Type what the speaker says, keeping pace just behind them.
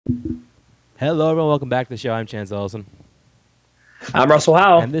Hello, everyone. Welcome back to the show. I'm Chance Ellison. I'm Russell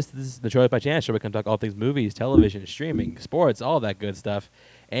Howell. And this is the Choice by Chance show. We can talk all things movies, television, streaming, sports, all that good stuff.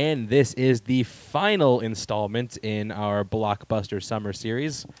 And this is the final installment in our Blockbuster Summer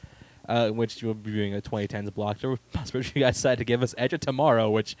Series, in which we'll be reviewing a 2010s blockbuster, which you guys decided to give us Edge of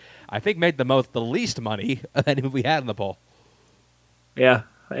Tomorrow, which I think made the least money of any movie we had in the poll. Yeah.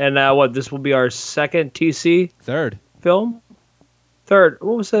 And this will be our second TC Third. film? Third.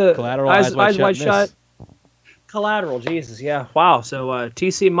 What was the Collateral, Eyes Wide Shut. Collateral, Jesus, yeah. Wow. So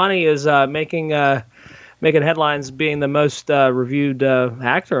TC Money is making headlines being the most reviewed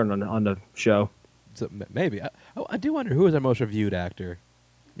actor on the show. So maybe. I do wonder who is our most reviewed actor.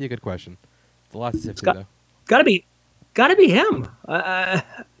 Yeah, good question. It's a lot to sift through, though. Gotta be him.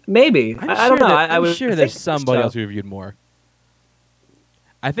 Maybe. I don't know. I'm sure there's somebody else who reviewed more.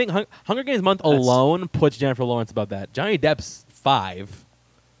 I think Hunger Games month alone puts Jennifer Lawrence above that. Johnny Depp's 5.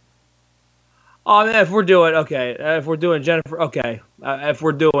 Oh, if we're doing if we're doing Jennifer, if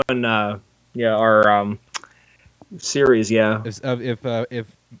we're doing our series, yeah.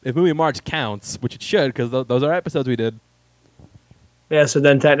 If Movie March counts, which it should, because those are episodes we did. Yeah, so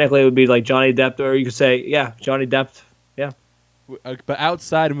then technically it would be like Johnny Depp, or you could say, yeah, Johnny Depp, yeah. But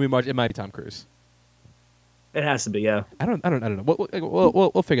outside of Movie March, it might be Tom Cruise. It has to be, yeah. I don't know.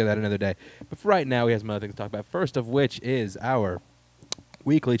 We'll figure that another day. But for right now, we have some other things to talk about. First of which is our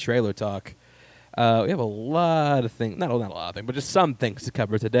weekly trailer talk. We have a lot of things, not a lot of things, but just some things to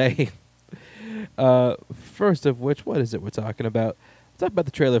cover today. First of which, what is it we're talking about? We're talking about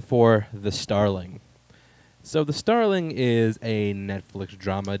the trailer for The Starling. So The Starling is a Netflix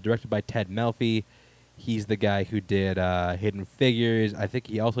drama directed by Ted Melfi. He's the guy who did Hidden Figures. I think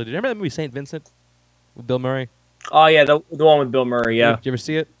he also did. Remember that movie St. Vincent with Bill Murray? Oh yeah, the one with Bill Murray. Yeah. Did you ever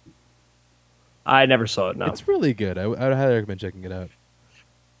see it? I never saw it. No. It's really good. I would highly recommend checking it out.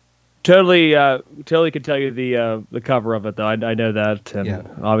 Totally could tell you the cover of it though. I know that, and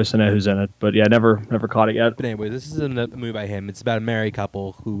obviously know who's in it. But yeah, never caught it yet. But anyway, this is a movie by him. It's about a married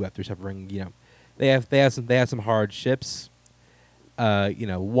couple who, after suffering, they have some hardships.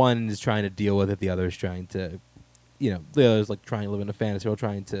 One is trying to deal with it. The other is trying to, the other is like trying to live in a fantasy world,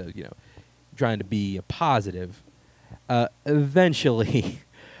 trying to be a positive. Eventually,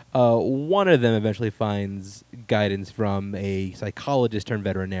 one of them eventually finds guidance from a psychologist turned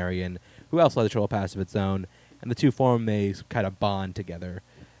veterinarian who also has a trouble past of its own, and the two form a kind of bond together.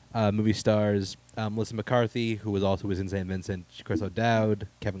 Movie stars Melissa McCarthy, who was in St. Vincent, Chris O'Dowd,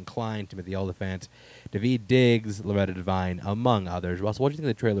 Kevin Kline, Timothy Olyphant, Daveed Diggs, Loretta Devine, among others. Russell, what do you think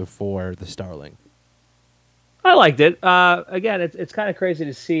of the trailer for The Starling? I liked it. Again, it's kind of crazy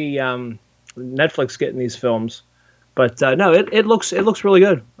to see Netflix getting these films, but no, it looks really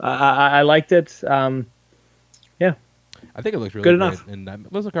good. I liked it. Yeah, I think it looks really good great. enough. And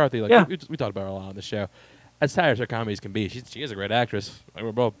Melissa McCarthy, we talked about her a lot on the show. As tired as her comedies can be, she is a great actress.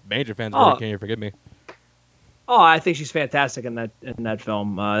 We're both major fans of her. Can You Forgive Me? Oh, I think she's fantastic in that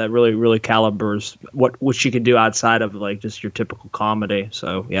film. That really calibers what she can do outside of like just your typical comedy.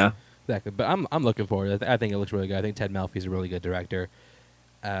 So yeah, exactly. But I'm looking forward. I think it looks really good. I think Ted Melfi's a really good director.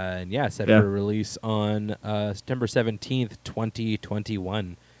 And set for release on September 17th,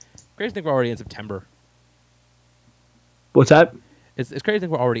 2021. Crazy to think we're already in September. What's that? It's crazy to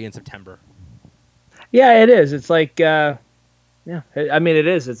think we're already in September. Yeah, it is. It's like, I mean, it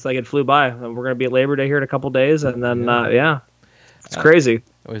is. It's like it flew by. We're going to be at Labor Day here in a couple days, and then, it's crazy.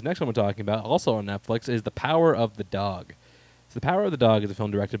 The next one we're talking about, also on Netflix, is The Power of the Dog. So The Power of the Dog is a film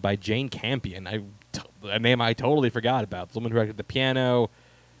directed by Jane Campion. A name I totally forgot about. The woman who directed The Piano,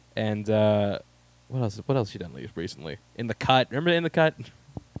 and what else has she done recently? In the Cut. Remember In the Cut?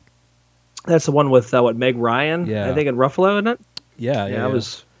 That's the one with, Meg Ryan, I think, and Ruffalo in it? Yeah. It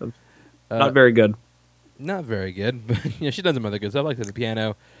was not very good. Not very good, but she's done some other good stuff. I like The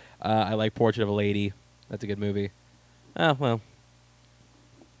Piano. I like Portrait of a Lady. That's a good movie. Oh, well.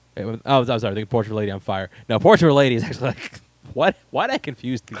 I'm sorry. I think Portrait of a Lady on Fire. No, Portrait of a Lady is actually like... What? Why did I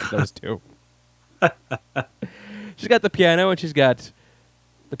confuse those two? She's got The Piano and she's got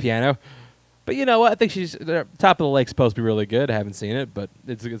The Piano. But you know what? I think she's... Top of the Lake's supposed to be really good. I haven't seen it, but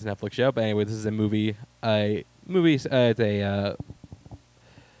it's a Netflix show. But anyway, this is a movie. It's a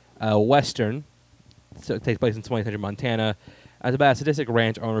Western. So it takes place in 20th century Montana. It's about a sadistic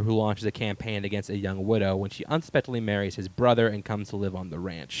ranch owner who launches a campaign against a young widow when she unsuspectingly marries his brother and comes to live on the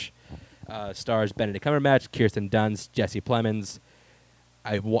ranch. Stars Benedict Cumberbatch, Kirsten Dunst, Jesse Plemons.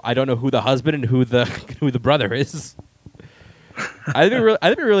 I don't know who the husband and who the brother is. I think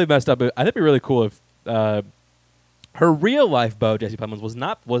it'd be really messed up. I think it'd be really cool if her real life beau, Jesse Plemons,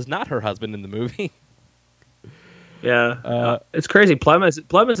 was not her husband in the movie. Yeah, it's crazy.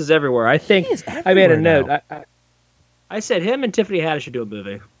 Plemons is everywhere. I think He is I made a everywhere note. now. I said him and Tiffany Haddish should do a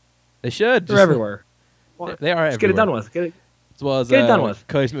movie. They should. They're everywhere. They are Just get it everywhere. done with. As well as get it done with.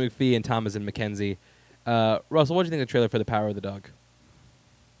 Cody Smith McPhee and Thomas and Mackenzie. Russell, what do you think of the trailer for The Power of the Dog?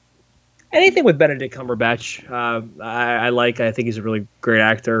 Anything with Benedict Cumberbatch, I like. I think he's a really great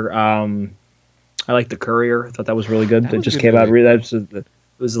actor. I like The Courier. I thought that was really good. That That was just a good came out. movie.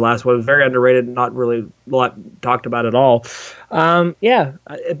 It was the last one. It was very underrated. Not really a lot talked about at all.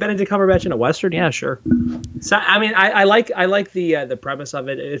 Benedict Cumberbatch in a western. Yeah, sure. So I mean, I like the premise of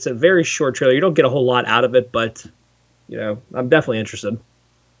it. It's a very short trailer. You don't get a whole lot out of it, but I'm definitely interested.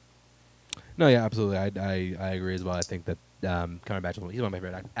 No, yeah, absolutely. I agree as well. I think that Cumberbatch he's one of my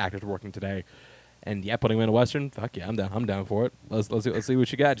favorite actors working today. And yeah, putting him in a western, fuck yeah, I'm down. I'm down for it. Let's see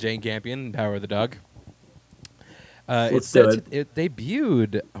what you got, Jane Campion, Power of the Dog. Let's do it. It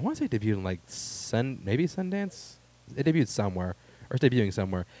debuted. I want to say it debuted in like maybe Sundance. It debuted somewhere, or it's debuting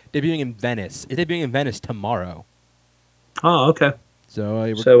somewhere. Debuting in Venice. It's debuting in Venice tomorrow. Oh, okay. So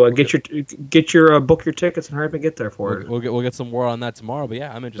get your book your tickets and hurry up and get there for it. We'll get some more on that tomorrow. But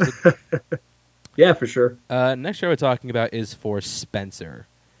yeah, I'm interested. Yeah, for sure. Next show we're talking about is for Spencer.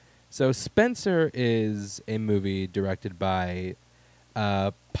 So Spencer is a movie directed by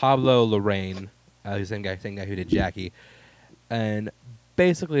Pablo Larraín, who's the same guy who did Jackie, and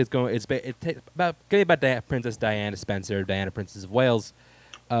basically it's about Princess Diana Spencer, Diana Princess of Wales,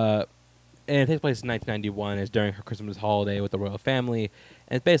 and it takes place in 1991. It's during her Christmas holiday with the royal family,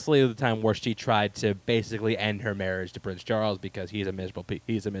 and it's basically the time where she tried to basically end her marriage to Prince Charles because he's a miserable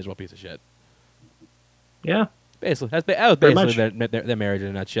piece of shit. Yeah. Basically, that was basically their marriage in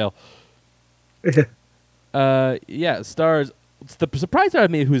a nutshell. Yeah, stars. The surprise out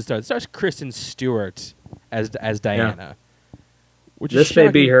of me who stars. It stars Kristen Stewart as Diana. Yeah. Which this is may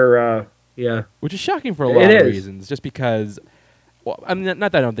shocking, be her. Yeah. Which is shocking for a lot of reasons. Just because, well, I mean,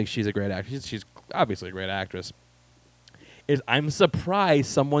 not that I don't think she's a great actress. She's obviously a great actress. I'm surprised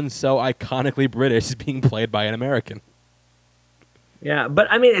someone so iconically British is being played by an American. Yeah, but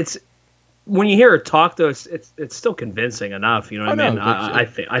I mean, it's. When you hear her talk, though, it's still convincing enough. You know what I mean?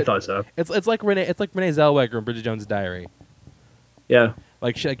 I thought so. It's like Renee Zellweger in Bridget Jones' Diary. Yeah,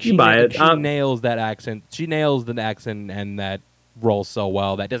 she nails that accent. She nails the accent and that role so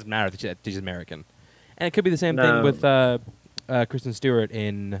well that it doesn't matter that she's American. And it could be the same thing with Kristen Stewart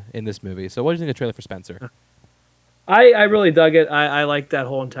in this movie. So, what do you think of the trailer for Spencer? I really dug it. I like that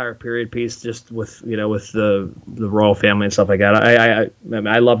whole entire period piece, just with with the royal family and stuff like that.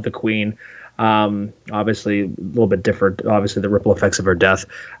 I love the Queen. Obviously, a little bit different. Obviously, the ripple effects of her death.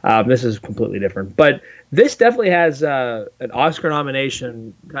 This is completely different, but this definitely has an Oscar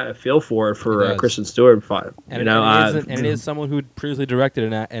nomination kind of feel for Kristen Stewart. And it is someone who previously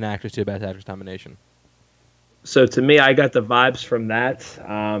directed an actress to a Best Actress nomination. So to me, I got the vibes from that.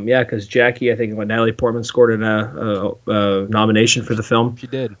 Because Jackie, I think when Natalie Portman scored a nomination for the film. She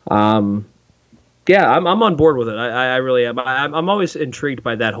did. I'm on board with it. I really am. I'm always intrigued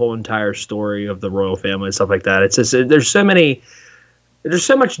by that whole entire story of the royal family and stuff like that. It's just there's so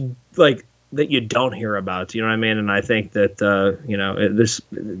much like that you don't hear about. You know what I mean? And I think that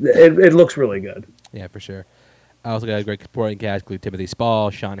it looks really good. Yeah, for sure. I also got a great supporting cast, including Timothy Spall,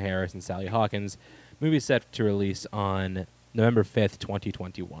 Sean Harris, and Sally Hawkins. Movie set to release on November 5th,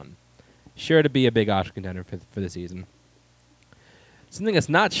 2021. Sure to be a big Oscar contender for the season. Something that's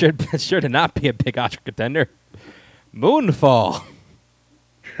not sure to not be a big Oscar contender. Moonfall.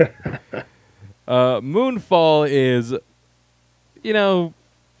 Moonfall is,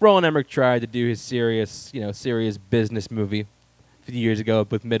 Roland Emmerich tried to do his serious business movie a few years ago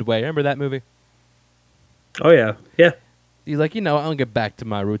with Midway. Remember that movie? Oh yeah, yeah. He's like, I'm gonna get back to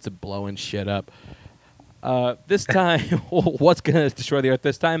my roots of blowing shit up. This time, what's going to destroy the Earth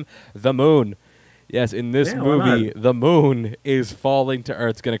this time? The moon. Yes, in this movie, the moon is falling to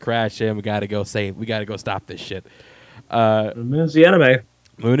Earth. It's going to crash in. We got to go stop this shit. The moon's the enemy.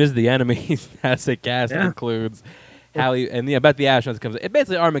 Moon is the enemy. That's a cast that includes Halle. And about the astronauts comes. It's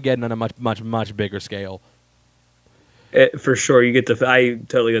basically Armageddon on a much, much, much bigger scale. For sure, I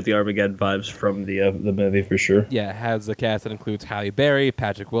totally get the Armageddon vibes from the movie for sure. Yeah, it has a cast that includes Halle Berry,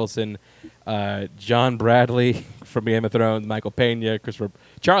 Patrick Wilson, John Bradley from Game of Thrones, Michael Pena,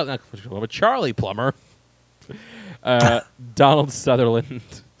 Charlie Plummer, Donald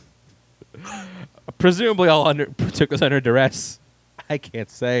Sutherland. Presumably all took this under duress. I can't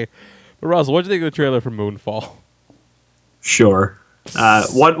say. But Russell, what do you think of the trailer for Moonfall? Sure.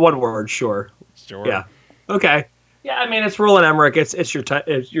 One word, sure. Sure. Yeah. Okay. Yeah, I mean, it's Roland Emmerich. It's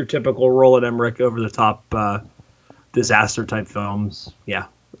your typical Roland Emmerich over the top disaster type films. Yeah,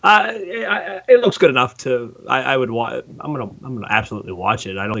 It looks good enough to. I would watch. I'm gonna absolutely watch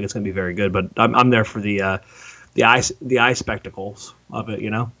it. I don't think it's gonna be very good, but I'm there for the eye spectacles of it. You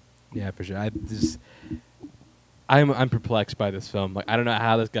know. Yeah, for sure. I'm perplexed by this film. Like, I don't know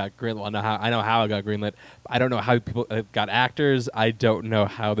how this got greenlit. I know how it got greenlit. I don't know how people got actors. I just don't know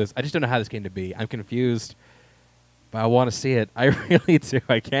how this came to be. I'm confused, but I want to see it. I really do.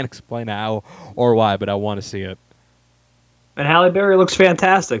 I can't explain how or why, but I want to see it. And Halle Berry looks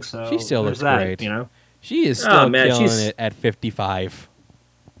fantastic. So she still looks great. You know, she is still killing it at 55.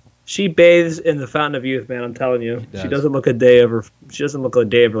 She bathes in the fountain of youth, man. I'm telling you, she doesn't look a day over. She doesn't look a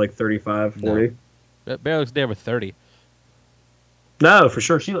day over like 35, 40. No. Barely looks there with 30. No, for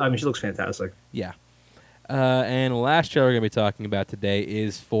sure. She looks fantastic. Yeah. And the last trailer we're going to be talking about today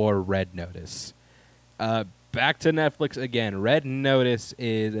is for Red Notice. Back to Netflix again. Red Notice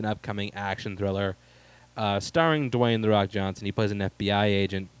is an upcoming action thriller starring Dwayne "The Rock" Johnson. He plays an FBI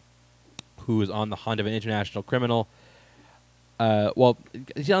agent who is on the hunt of an international criminal. He's on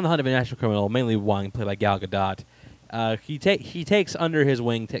the hunt of an international criminal, mainly one played by Gal Gadot. He takes under his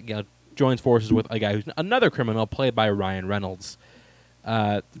wing, joins forces with a guy who's another criminal played by Ryan Reynolds.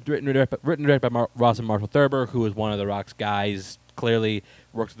 Written and directed by Ross and Marshall Thurber, who is one of The Rock's guys. Clearly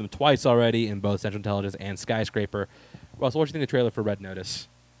worked with them twice already in both Central Intelligence and Skyscraper. Ross, what do you think of the trailer for Red Notice?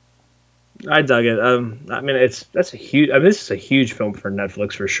 I dug it. This is a huge film for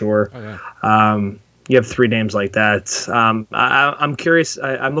Netflix for sure. Oh, yeah. You have three names like that. I'm curious.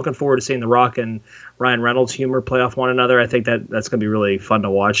 I'm looking forward to seeing The Rock and Ryan Reynolds' humor play off one another. I think that's going to be really fun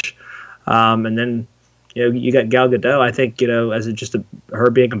to watch. And then, you got Gal Gadot. I think, as her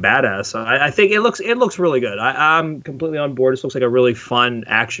being a badass. So I think it looks really good. I'm completely on board. This looks like a really fun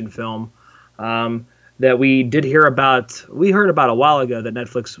action film that we did hear about. We heard about a while ago that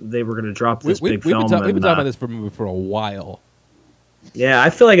Netflix, they were going to drop this big film. We've been talking about this for a while. Yeah, I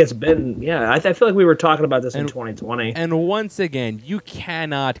feel like it's been. Yeah, I feel like we were talking about this in 2020. And once again, you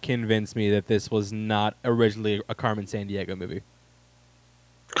cannot convince me that this was not originally a Carmen Sandiego movie.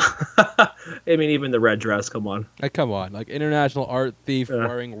 I mean, even the red dress. Come on. Come on. Like, international art thief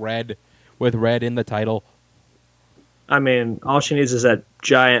wearing red with red in the title. I mean, all she needs is that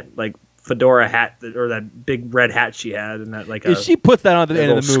giant, fedora hat or that big red hat she had, and that if she puts that on at the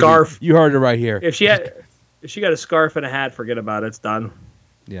end of the movie, scarf. You heard it right here. If she got a scarf and a hat, forget about it. It's done.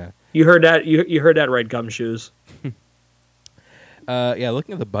 Yeah. You heard that. You heard that right, Gumshoes.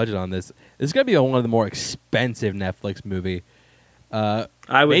 Looking at the budget on this is going to be one of the more expensive Netflix movie. I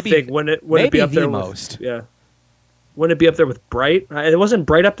would think wouldn't it be up there most? Yeah. Wouldn't it be up there with Bright? It wasn't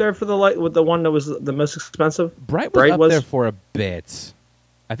Bright up there for with the one that was the most expensive. Bright was up there for a bit,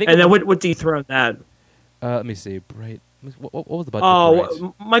 I think. And then what dethroned that? Let me see. Bright. What was the budget?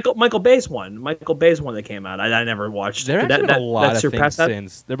 Oh, Michael Bay's one. Michael Bay's one that came out. I never watched. There have been a lot of things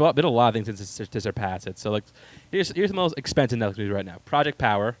since. There have been a lot of things since to surpass it. So here's the most expensive Netflix movie right now. Project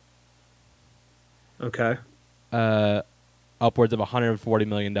Power. Okay. Upwards of $140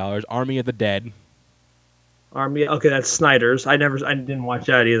 million. Army of the Dead. Okay, that's Snyder's. I didn't watch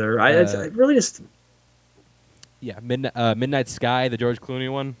that either. I really just. Yeah, Midnight Sky, the George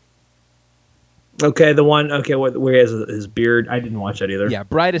Clooney one. Okay, the one. Okay, where he has his beard. I didn't watch that either. Yeah,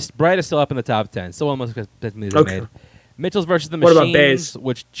 Bright is still up in the top 10. Still one of the most expensive movies made. Mitchell's versus the Machines, what about Bays?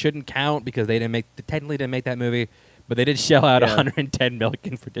 Which shouldn't count because they technically didn't make that movie, but they did shell out $110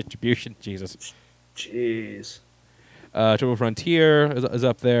 million for distribution. Jesus. Jeez. Triple Frontier is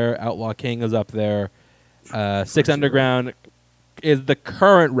up there. Outlaw King is up there. Six Underground is the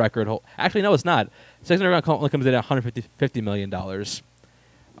current record hold. Actually, no, it's not. Six Underground only comes in at $150 million.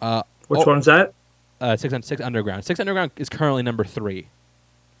 Which one's that? Six Underground. Six Underground is currently number 3.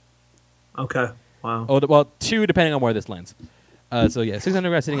 Okay. Wow. Oh, 2 depending on where this lands. Six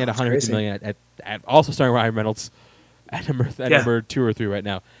Underground sitting at $150 million. At also starring Ryan Reynolds at number 2 or 3 right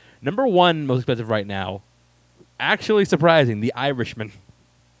now. Number 1 most expensive right now. Actually surprising, The Irishman.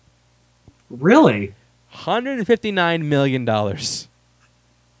 Really? $159 million. Jeez.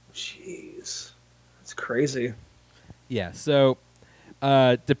 That's crazy. Yeah, so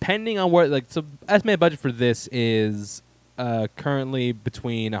depending on where, estimated budget for this is currently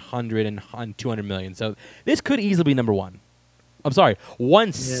between 100 and 200 million. So this could easily be number 1. I'm sorry,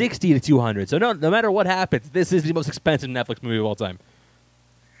 160 to 200. So no matter what happens, this is the most expensive Netflix movie of all time.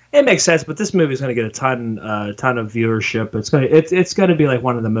 It makes sense, but this movie is going to get a ton of viewership. It's going to be like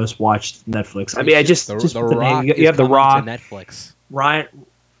one of the most watched Netflix. I mean, the Rock. You have The Rock, Netflix.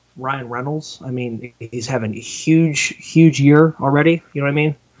 Ryan Reynolds. I mean, he's having a huge year already. You know what I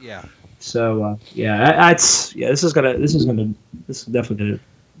mean? Yeah. So this is definitely gonna.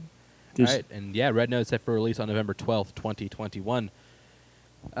 All right, and Red Notice set for release on November 12th, 2021.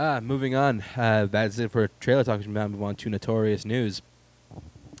 Moving on. That's it for trailer talk. Now move on to Notorious News.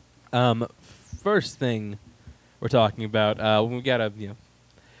 First thing we're talking about, we gotta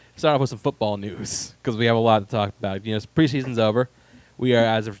start off with some football news because we have a lot to talk about. Preseason's over. We are,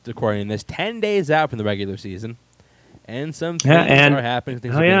 as of recording this, 10 days out from the regular season, and some things are happening.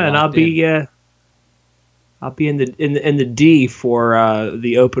 Things are being and I'll be in the D for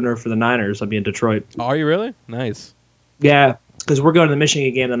the opener for the Niners. I'll be in Detroit. Are you really? Nice. Yeah, because we're going to the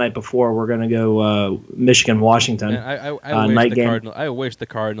Michigan game the night before. We're going to go Michigan-Washington. I wish the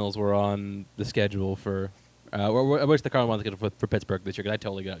Cardinals were on the schedule for. I wish the Cardinals were on the schedule for Pittsburgh this year because I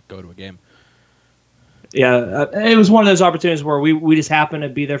totally got to go to a game. Yeah, it was one of those opportunities where we just happened to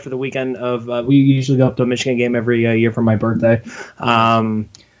be there for the weekend of. We usually go up to a Michigan game every year for my birthday.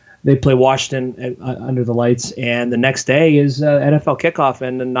 They play Washington under the lights, and the next day is NFL kickoff,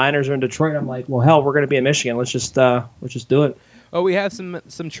 and the Niners are in Detroit. I'm like, well, hell, we're going to be in Michigan. Let's just do it. Oh, we have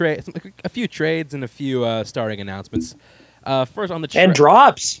a few trades and a few starting announcements. First on the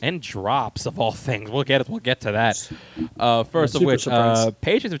and drops of all things. We'll get to that. First of which,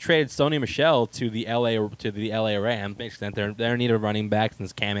 Patriots have traded Sony Michel to the LA Rams. Makes sense. They're in need of running back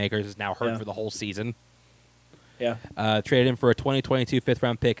since Cam Akers is now hurt for the whole season. Yeah. Traded him for a 2022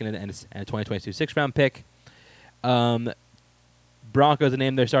 fifth-round pick and a 2022 sixth-round pick. Broncos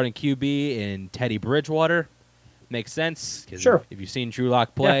named their starting QB in Teddy Bridgewater. Makes sense. Sure. If you've seen Drew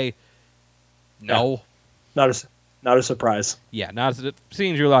Lock play, no. Yeah. Not a surprise. Yeah,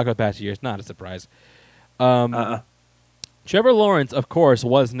 seeing Drew Lock over the past year is not a surprise. Trevor Lawrence, of course,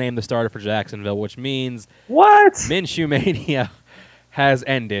 was named the starter for Jacksonville, which means what? Minshew Mania has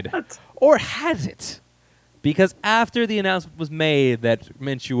ended. What? Or has it? Because after the announcement was made that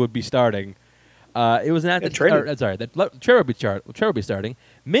Minshew would be starting, it was announced that Trevor would be starting.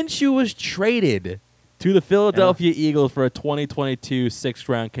 Minshew was traded to the Philadelphia Eagles for a 2022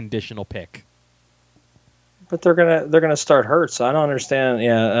 sixth-round conditional pick. But they're gonna start Hurts. I don't understand.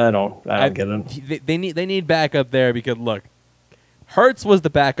 Yeah, I don't get it. They need backup there because look, Hurts was the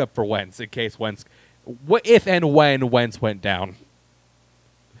backup for Wentz in case Wentz, if and when Wentz went down.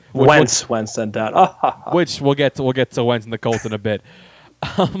 Wentz went down. Which we'll get to Wentz and the Colts in a bit.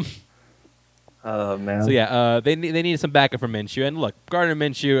 Oh man. So yeah, they need some backup for Minshew. And look, Gardner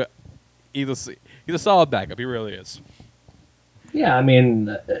Minshew, he's a solid backup. He really is. Yeah, I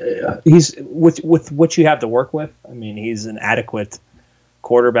mean, he's with what you have to work with. I mean, he's an adequate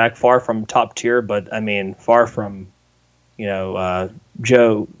quarterback, far from top tier, but I mean, far from Joe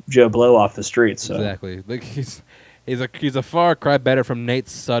Blow off the street. So exactly, like he's a far cry better from Nate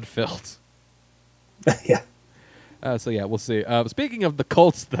Sudfeld. Yeah. So yeah, we'll see. Speaking of the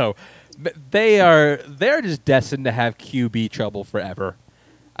Colts, though, they're just destined to have QB trouble forever.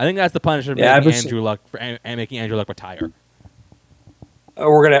 I think that's the punishment making Andrew Luck retire.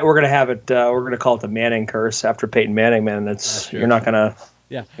 We're gonna have it. We're gonna call it the Manning curse after Peyton Manning. Man, you're not gonna.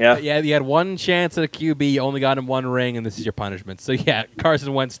 Yeah. You had one chance at a QB, you only got him one ring, and this is your punishment. So yeah,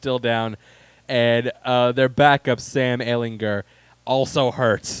 Carson Wentz still down, and their backup Sam Ehlinger also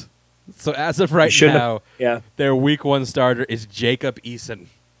hurts. So as of right now, their Week 1 starter is Jacob Eason.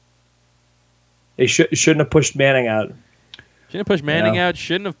 They shouldn't have pushed Manning out. Shouldn't have pushed Manning out.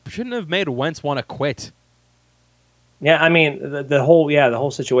 Shouldn't have made Wentz want to quit. Yeah, I mean the whole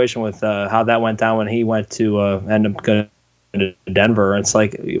situation with how that went down when he went to end up going to Denver. It's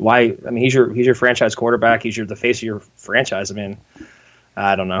like, why? I mean, he's your franchise quarterback. He's the face of your franchise. I mean,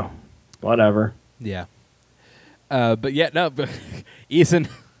 I don't know, whatever. Yeah, but Eason,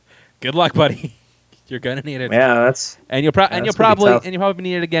 good luck, buddy. You're gonna need it. Yeah, you'll probably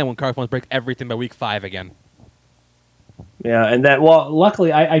need it again when Carson Wentz breaks everything by Week 5 again. Yeah, and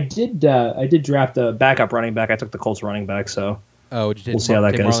luckily I did draft a backup running back. I took the Colts running back, so we'll see how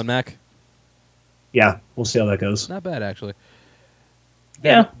that goes. Marlon Mack? Yeah, we'll see how that goes. Not bad, actually.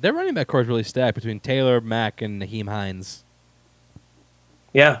 Yeah. Their running back core is really stacked between Taylor, Mack, and Naheem Hines.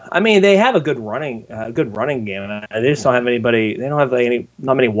 Yeah, I mean they have a good running game. They just don't have anybody. They don't have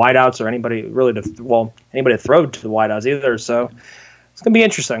not many wideouts or anybody really anybody to throw to the wideouts either. So it's gonna be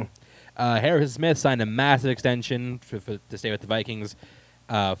interesting. Harrison Smith signed a massive extension to stay with the Vikings.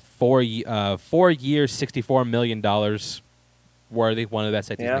 4 years, $64 million worthy. One of the best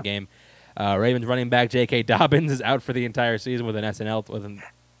safeties in the game. Ravens running back J.K. Dobbins is out for the entire season with an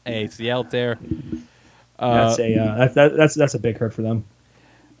ACL tear. That's a big hurt for them.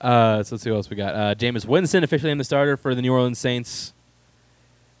 So let's see what else we got. Jameis Winston officially named the starter for the New Orleans Saints.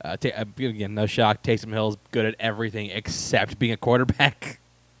 Again, no shock. Taysom Hill's good at everything except being a quarterback.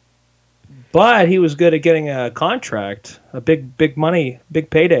 But he was good at getting a contract, a big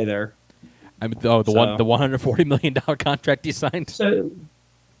payday there. I mean, the $140 million contract he signed. So,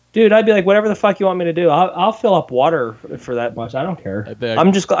 Dude, I'd be like, whatever the fuck you want me to do, I'll fill up water for that much. I don't care.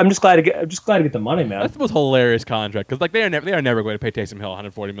 I'm just glad to get the money, man. That's the most hilarious contract because like they are never going to pay Taysom Hill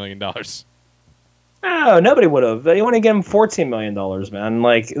 $140 million. No, nobody would have. They want to give him $14 million, man.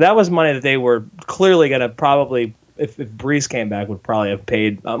 Like that was money that they were clearly going to probably, if Brees came back, would probably have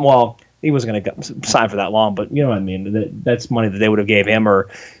paid. Well, he wasn't going to sign for that long, but you know what I mean. That's money that they would have gave him, or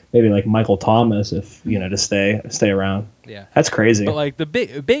maybe like Michael Thomas, if to stay around. Yeah, that's crazy. But like the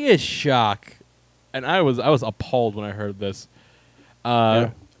biggest shock, and I was appalled when I heard this.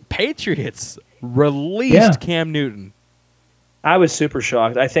 Patriots released Cam Newton. I was super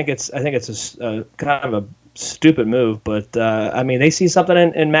shocked. I think it's a kind of a stupid move, but I mean they see something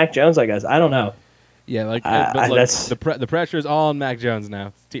in Mac Jones. I guess I don't know. Yeah, like the pressure is all on Mac Jones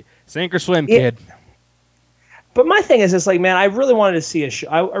now. Sink or swim, kid. But my thing is, it's like, man, I really wanted to see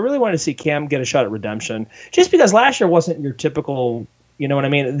I really wanted to see Cam get a shot at redemption, just because last year wasn't your typical. You know what I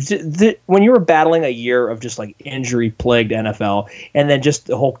mean? When you were battling a year of just like injury-plagued NFL, and then just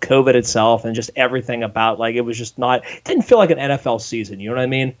the whole COVID itself, and just everything about like it was just not. It didn't feel like an NFL season. You know what I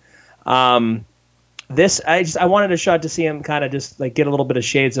mean? I wanted a shot to see him kind of just like get a little bit of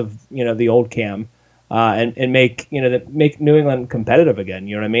shades of the old Cam, and make make New England competitive again.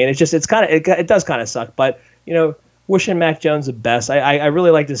 You know what I mean? It's just it does kind of suck, but wishing Mac Jones the best. I really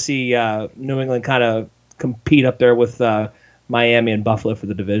like to see New England kind of compete up there with. Miami and Buffalo for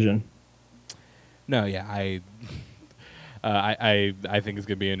the division. No, yeah, I think it's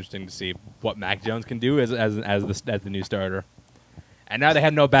gonna be interesting to see what Mac Jones can do as the new starter. And now they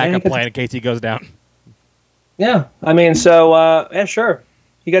have no backup plan in case he goes down. Yeah, I mean, so yeah, sure.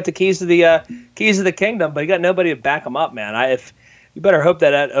 You got the keys to the kingdom, but you got nobody to back him up, man. You better hope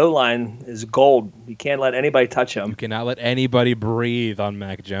that O-line is gold. You can't let anybody touch him. You cannot let anybody breathe on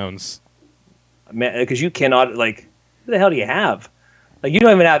Mac Jones, man, because you cannot like. Who the hell do you have? Like you don't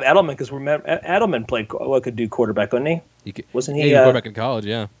even have Edelman because Edelman could do quarterback, couldn't he? Wasn't he? Quarterback in college,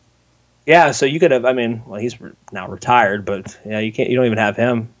 yeah. Yeah, so you could have. I mean, well, he's now retired, but yeah, you can't. You don't even have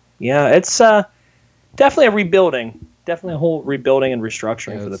him. Yeah, it's definitely a rebuilding, definitely a whole rebuilding and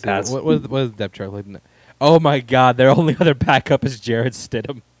restructuring for the Pats. What is the depth chart like? Oh my God, their only other backup is Jared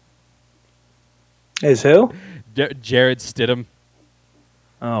Stidham. Is who? Jared Stidham.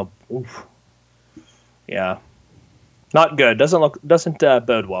 Oh, oof. Yeah. Not good. Doesn't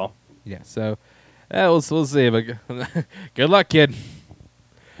bode well. Yeah. So, we'll see. But good luck, kid.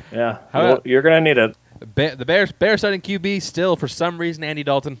 Yeah. You're gonna need it. The Bears starting QB still for some reason Andy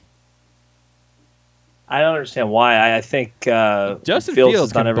Dalton. I don't understand why. I think Justin Fields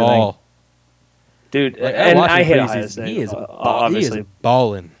has done can everything. ball. Dude, and I hate Ohio State. He is obviously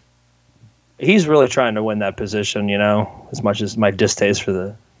balling. He's really trying to win that position. As much as my distaste for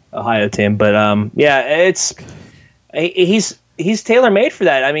the Ohio team, but yeah, he's tailor made for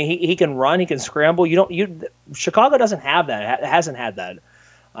that. I mean, he can run, he can scramble. Chicago doesn't have that. It hasn't had that.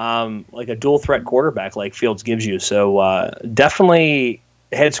 Like a dual threat quarterback like Fields gives you. So definitely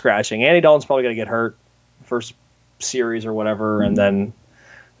head scratching. Andy Dalton's probably going to get hurt first series or whatever, and then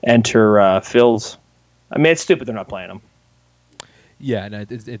enter Fields. I mean, it's stupid they're not playing him. Yeah, no,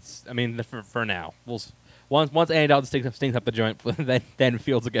 it's. I mean, for now, once Andy Dalton stinks up the joint, then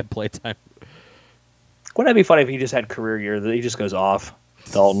Fields will get playtime. Wouldn't that be funny if he just had career year that he just goes off,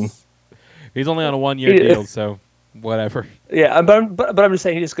 Dalton? He's only on a 1-year deal, so whatever. Yeah, but I'm just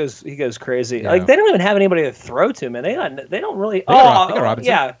saying he goes crazy. Yeah. Like they don't even have anybody to throw to, man. They don't really. They got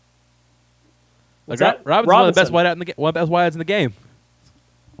Robinson. Yeah. Like Robinson's one of the best wideouts in the game.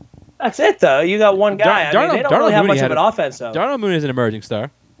 That's it, though. You got one guy. They don't really have much of an offense, though. Darnell Mooney is an emerging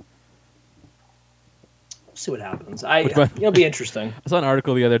star. See what happens. It'll be interesting. I saw an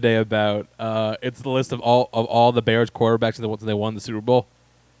article the other day about it's the list of all the Bears quarterbacks that they won the Super Bowl.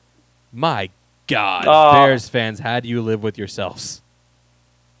 My God, Bears fans, how do you live with yourselves?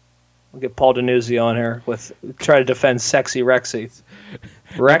 We'll get Paul Denuzzi on here try to defend sexy Rexy.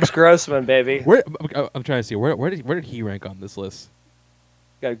 Rex Grossman, baby. I'm trying to see where did he rank on this list?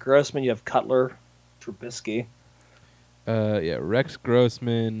 You got Grossman. You have Cutler, Trubisky. Yeah, Rex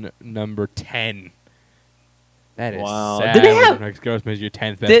Grossman number 10. That is sad. Did they have Rex Grossman is your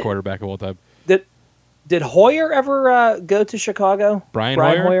 10th best quarterback of all time? Did Hoyer ever go to Chicago? Brian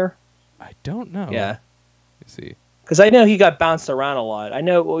Hoyer? I don't know. Yeah. Let's see. Because I know he got bounced around a lot. I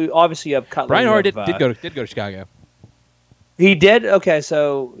know. Obviously, you have Cutler. Brian Hoyer did go to Chicago. He did? Okay,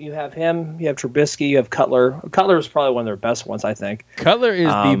 so you have him, you have Trubisky, you have Cutler. Cutler is probably one of their best ones, I think. Cutler is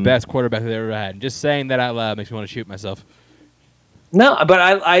the best quarterback they've ever had. Just saying that out loud makes me want to shoot myself. No, but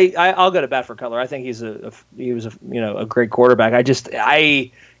I'll go to bat for Cutler. I think he was a great quarterback. I just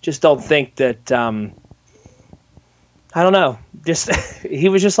don't think that I don't know. Just he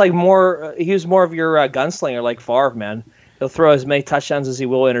was just like more. He was more of your gunslinger, like Favre, man. He'll throw as many touchdowns as he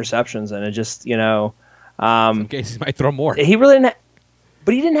will interceptions, and it just Some cases he might throw more. he really didn't.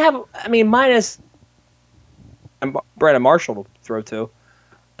 But he didn't have. I mean, minus Brandon Marshall to throw to,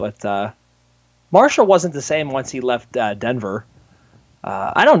 but Marshall wasn't the same once he left Denver.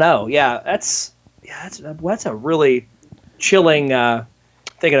 I don't know. That's a really chilling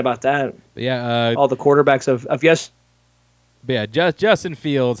thinking about that. But yeah, All the quarterbacks of yes. but yeah, Justin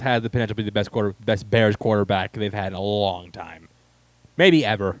Fields had the potential to be the best Bears quarterback they've had in a long time, maybe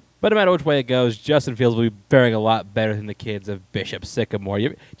ever. But no matter which way it goes, Justin Fields will be faring a lot better than the kids of Bishop Sycamore.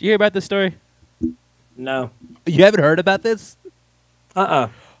 Did you hear about this story? No. You haven't heard about this?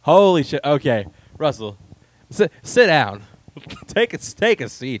 Holy shit! Okay, Russell, sit down. take a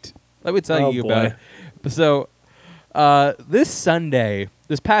seat. Let me tell you about it. So, this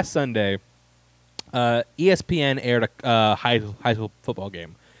past Sunday, ESPN aired a high school football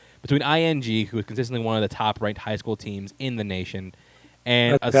game between ING, who is consistently one of the top-ranked high school teams in the nation,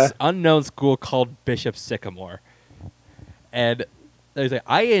 and an unknown school called Bishop Sycamore. And there's like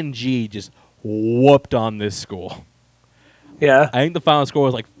ING just whooped on this school. Yeah. I think the final score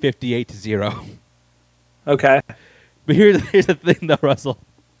was like 58-0. Okay. But here's the thing, though, Russell.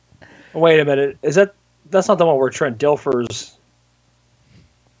 Wait a minute. That's not the one where Trent Dilfer's?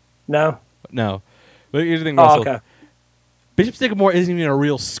 No. No. But here's the thing, Russell. Okay. Bishop Sycamore isn't even a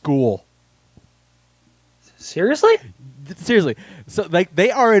real school. Seriously? Seriously. So like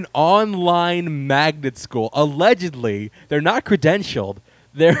they are an online magnet school. Allegedly, they're not credentialed.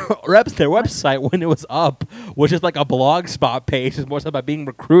 Their website when it was up was just like a blog spot page. It's more so about being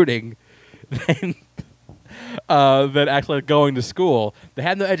recruiting than actually going to school. They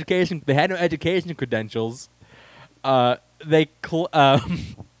had no education. They had no education credentials. Their coach at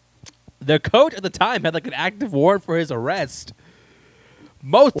the time had like an active warrant for his arrest.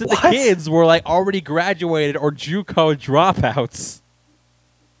 Most of the kids were like already graduated or JUCO dropouts.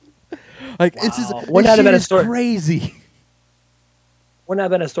 Like this is crazy. Wouldn't that have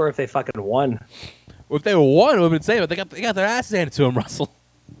been a story if they fucking won? Well, if they won, it would have been saying, but they got their asses handed to them, Russell.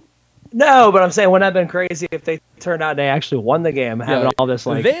 No, but I'm saying wouldn't that have been crazy if they turned out and they actually won the game, having all this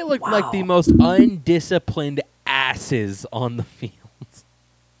like. They looked like the most undisciplined asses on the field.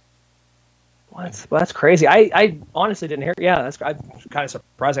 Well, that's crazy. I honestly didn't hear. Yeah, I'm kind of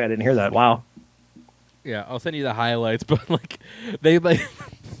surprised I didn't hear that. Wow. Yeah, I'll send you the highlights, but like they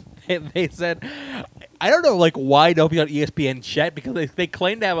said, I don't know like why nobody on ESPN checked because they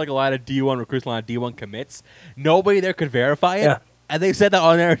claim to have like a lot of D1 recruits, a lot of D1 commits. Nobody there could verify it, and they said that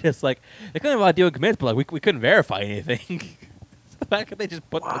on there just like they couldn't have a lot of D1 commits, but like we couldn't verify anything. The fact that they just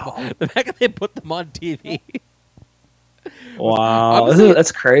put them on TV. Wow,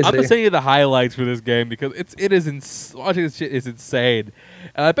 that's crazy. I'm just sending you the highlights for this game because watching this shit is insane.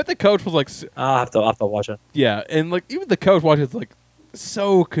 And I bet the coach was like, I'll have to watch it. Yeah, and like even the coach watching it's like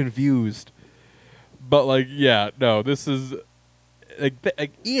so confused. But like, yeah, no, this is like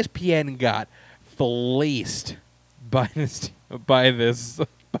ESPN got fleeced by this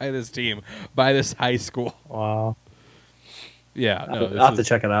team, by this high school. Wow. Yeah, no, I'll have to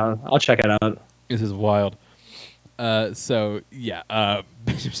check it out. I'll check it out. This is wild. So yeah,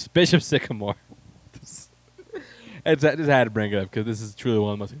 Bishop Sycamore. I just had to bring it up because this is truly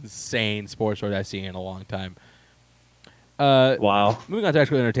one of the most insane sports stories I've seen in a long time. Wow. Moving on to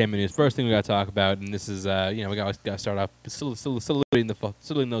actual entertainment news. First thing we got to talk about, and this is we got to start off saluting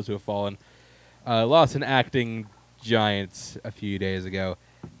those who have fallen. Lost an acting giant a few days ago.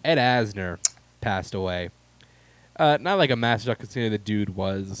 Ed Asner passed away. Not like a massive shock considering the dude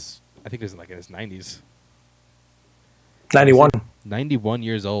was, I think he was like in his 90s. 91. 91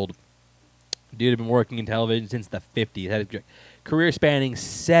 years old. Dude had been working in television since the 50s. Had a career spanning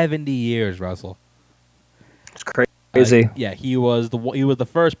 70 years, Russell. It's crazy. Yeah, he was the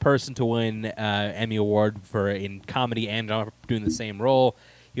first person to win Emmy Award in comedy and drama for doing the same role.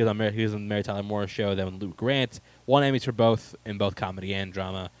 He was on the Mary Tyler Moore Show, then with Luke Grant. Won Emmys for both comedy and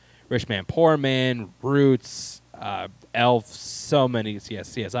drama. Rich Man, Poor Man, Roots, Elf, so many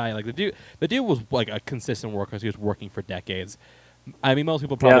CSI. Like the dude was like a consistent worker. He was working for decades. I mean, most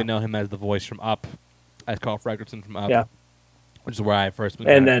people probably know him as the voice from Up, as Carl Fredricksen from Up, which is where I first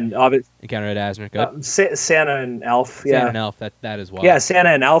then obviously encountered Asner. Good. Santa and Elf. Santa and Elf. That as well. Yeah,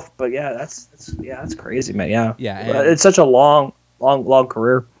 Santa and Elf. But that's crazy, man. Yeah. Yeah. It's such a long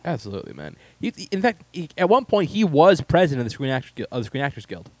career. Absolutely, man. In fact, at one point he was president of the Screen Actors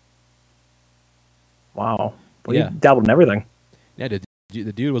Guild. Wow. Well, he dabbled in everything. Yeah, the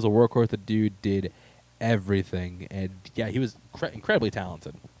dude was a workhorse. The dude did everything, and yeah, he was incredibly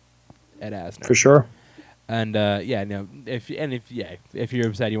talented. Ed Asner, for sure. And yeah, no, if you're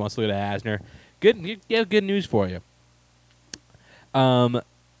upset, you want to look at Asner. Good news for you.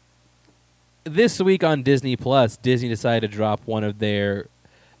 This week on Disney Plus, Disney decided to drop one of their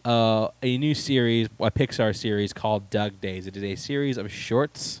a new series, a Pixar series called Dug Days. It is a series of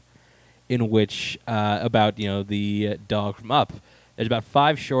shorts in which about the dog from Up. There's about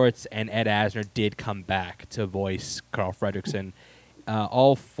 5 shorts, and Ed Asner did come back to voice Carl Fredricksen.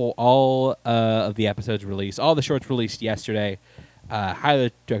 All of the episodes released. All the shorts released yesterday.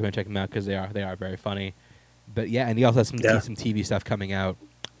 Highly recommend checking them out because they are very funny. But yeah, and he also has some TV stuff coming out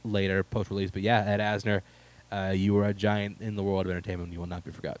later post release. But yeah, Ed Asner, you were a giant in the world of entertainment. You will not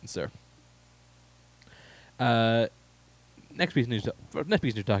be forgotten, sir. Next piece of news we're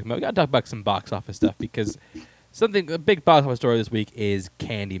talking about. We gotta talk about some box office stuff because a big box office story this week is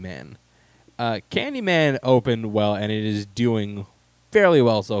Candyman. Candyman opened well, and it is doing fairly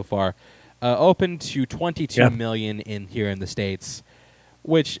well so far. Opened to 22 million here in the States,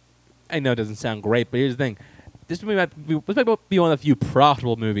 which I know doesn't sound great, but here's the thing: this might be one of the few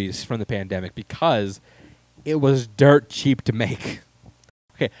profitable movies from the pandemic because it was dirt cheap to make.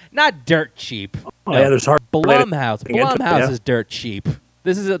 Okay, not dirt cheap. Oh, yeah, there's hard. Blumhouse. Blumhouse is dirt cheap.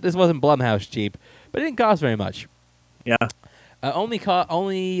 This wasn't Blumhouse cheap, but it didn't cost very much. Yeah. Only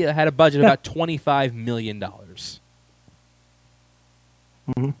had a budget of about $25 million. Mm-hmm.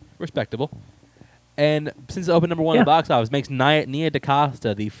 Respectable. And since it opened number 1 in the box office, makes Nia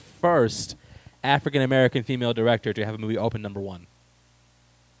DaCosta the first African American female director to have a movie open number 1.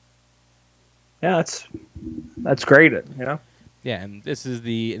 Yeah, that's great. Yeah, and this is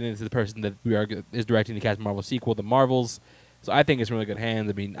the person that is directing the Captain Marvel sequel, The Marvels. So I think it's in really good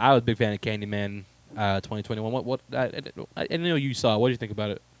hands. I mean, I was a big fan of Candyman 2021. What I know you saw. What did you think about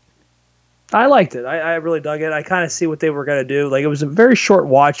it? I liked it. I really dug it. I kind of see what they were going to do. Like, it was a very short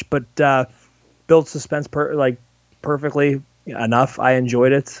watch, but built suspense perfectly enough. I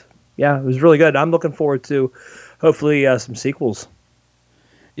enjoyed it. Yeah, it was really good. I'm looking forward to hopefully some sequels.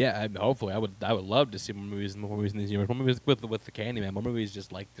 Yeah, hopefully I would love to see more movies in this universe. More movies with the Candyman. More movies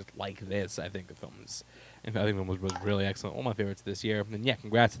just like this. I think the film was really excellent. One of my favorites this year. And yeah,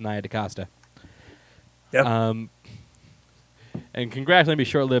 congrats to Nia DaCosta. Yeah. And congrats may be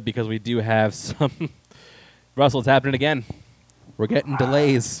short-lived because we do have some Russell. It's happening again. We're getting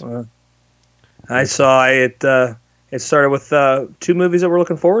delays. I saw it. It started with 2 movies that we're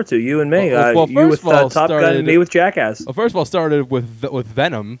looking forward to. You and me. You with Top Gun, and me with Jackass. Well, first of all, started with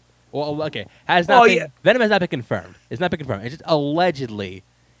Venom. Well, okay, Venom has not been confirmed. It's not been confirmed. It just allegedly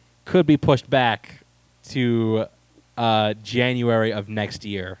could be pushed back to January of next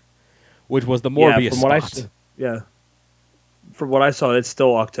year, which was the Morbius spot. From what I saw, it's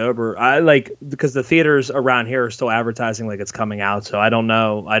still October. Because the theaters around here are still advertising like it's coming out. So I don't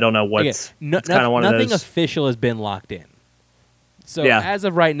know. What's kind of one of those. Nothing official has been locked in. So as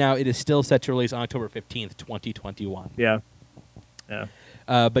of right now, it is still set to release on October 15th, 2021. Yeah.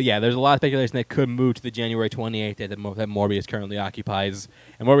 But yeah, there's a lot of speculation that could move to the January 28th that Morbius currently occupies,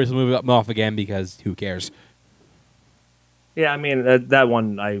 and Morbius will move off again because who cares? Yeah, I mean that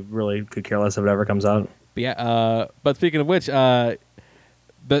one I really could care less if it ever comes out. But yeah, but speaking of which, but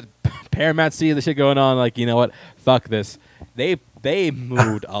Paramount sees the shit going on, like, you know what? Fuck this. They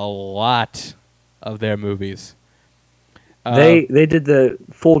moved a lot of their movies. They did the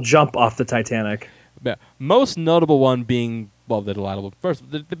full jump off the Titanic. Yeah, most notable one being, well, they did a lot of them. First,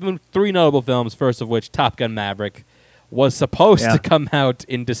 the 3 notable films. First of which, Top Gun: Maverick was supposed to come out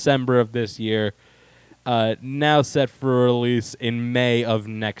in December of this year. Now set for release in May of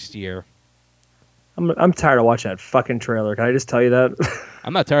next year. I'm tired of watching that fucking trailer. Can I just tell you that?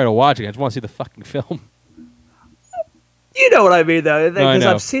 I'm not tired of watching it. I just want to see the fucking film. You know what I mean, though. Because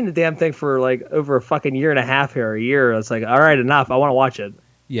I've seen the damn thing for like over a fucking year and a half here. A year. It's like, all right, enough. I want to watch it.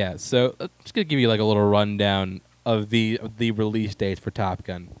 Yeah. So I'm just gonna give you like a little rundown of the release dates for Top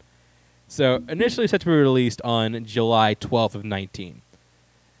Gun. So initially set to be released on July 12th of 19.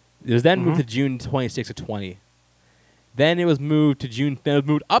 It was then moved to June 26th of 20. Then it was moved to June. Then it was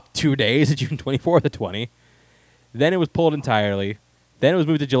moved up 2 days to June 24th of 20. Then it was pulled entirely. Then it was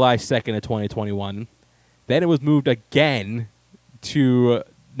moved to July 2nd of 2021. Then it was moved again to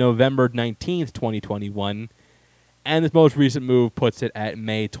November 19th, 2021. And this most recent move puts it at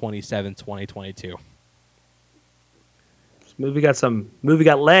May 27th, 2022. This movie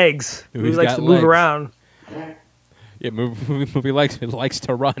got legs. Movie likes to move around. Yeah, movie likes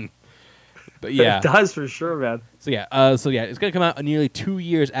to run. But yeah, it does for sure, man. So yeah, it's gonna come out nearly 2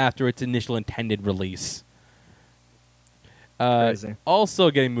 years after its initial intended release. Crazy.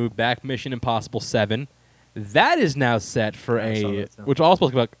 Also getting moved back, Mission Impossible 7. That is now set for which was also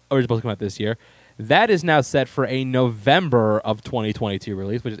supposed to come out this year. That is now set for a November of 2022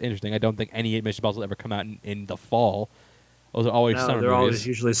 release, which is interesting. I don't think any Mission Impossible will ever come out in the fall. Those are always summer they're movies. always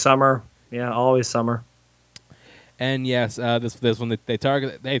usually summer. Yeah, always summer. And yes, this one they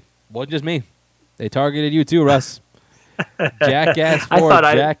target. They wasn't just me. They targeted you too, Russ. Jackass 4,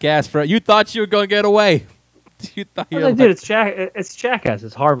 Jackass 4. You thought you were going to get away. You thought you were dude, it's Jackass.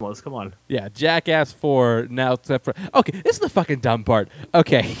 It's harmless. Come on. Yeah, Jackass 4 now set for... Okay, this is the fucking dumb part.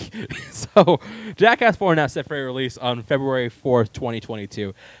 Okay, so Jackass 4 now set for a release on February 4th,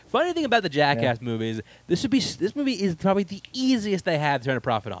 2022. Funny thing about the Jackass movies, this movie is probably the easiest they have to turn a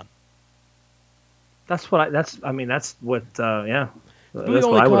profit on. That's what That's what I would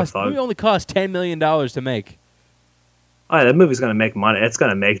have thought. The movie only cost $10 million to make. Oh, yeah, that movie's going to make money. It's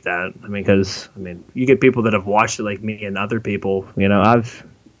going to make that. I mean, because you get people that have watched it like me and other people. Yeah.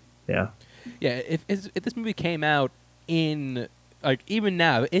 If this movie came out in even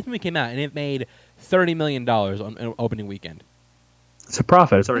now, if this movie came out and it made $30 million on an opening weekend, it's a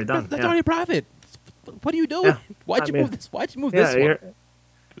profit. It's already done. That's already a profit. What are you doing? Yeah. Why'd you move this? Why'd you move this one?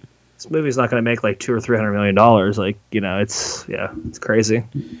 This movie's not going to make like $200 or $300 million. It's crazy.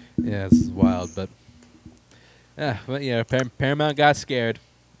 Yeah, it's wild, but. Paramount got scared,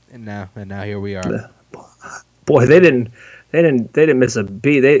 and now here we are. Boy, they didn't miss a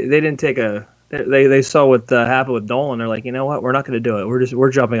beat. They didn't take a. They saw what happened with Nolan. They're like, you know what? We're not going to do it. We're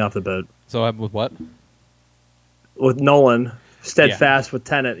jumping off the boat. So with what? With Nolan, steadfast with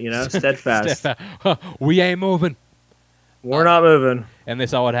Tenet. Steadfast. We ain't moving. We're not moving. And they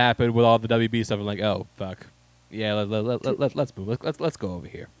saw what happened with all the WB stuff, and like, oh fuck, yeah, let's move. Let's go over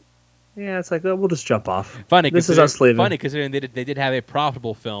here. Yeah, it's like, we'll just jump off. Funny, this is us leaving. Funny considering they did have a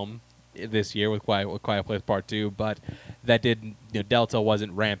profitable film this year with Quiet Place Part 2, but that did Delta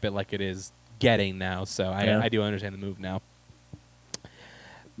wasn't rampant like it is getting now. So I do understand the move now.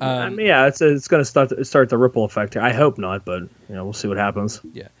 It's going to start the ripple effect here. I hope not, but we'll see what happens.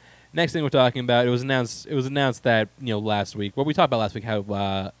 Yeah. Next thing we're talking about, it was announced that last week. What we talked about last week,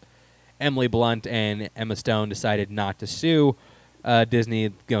 how Emily Blunt and Emma Stone decided not to sue.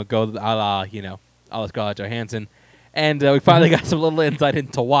 Disney, go a la Scarlett Johansson, and we finally got some little insight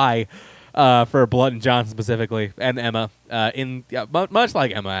into why, for Blunt and Johnson specifically, and Emma, much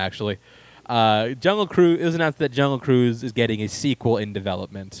like Emma actually. Jungle Cruise, it was announced that Jungle Cruise is getting a sequel in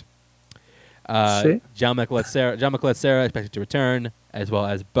development. John Michael Cera expected to return, as well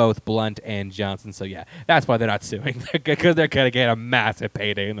as both Blunt and Johnson. So yeah, that's why they're not suing, because they're gonna get a massive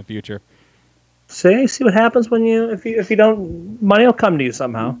payday in the future. See what happens when if you don't, money will come to you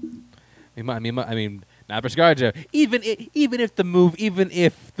somehow. I mean, not for ScarJo. Even if the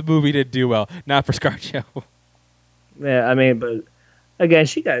movie did do well, not for ScarJo. Yeah, but again,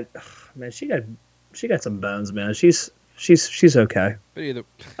 she got some bones, man. She's okay. But either,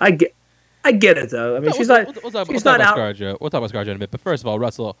 I get it though. We'll talk about ScarJo in a bit. But first of all,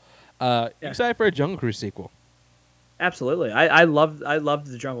 Russell, excited for a Jungle Cruise sequel? Absolutely. I loved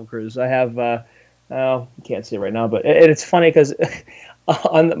the Jungle Cruise. I have. You can't see it right now, but it's funny because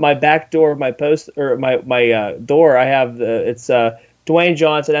on my back door of my post or my door, I have it's Dwayne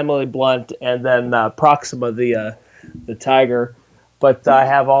Johnson, Emily Blunt, and then Proxima, the tiger. But I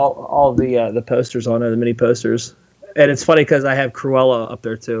have all the posters on it, the mini posters, and it's funny because I have Cruella up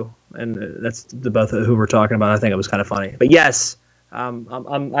there too, and that's the both of who we're talking about. I think it was kind of funny, but yes,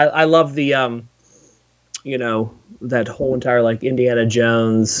 I love the that whole entire Indiana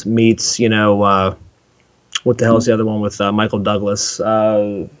Jones meets what the hell is the other one with Michael Douglas?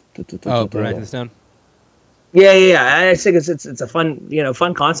 Horizon Stone. Yeah. I think it's a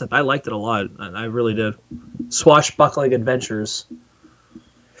fun concept. I liked it a lot. I really did. Swashbuckling adventures.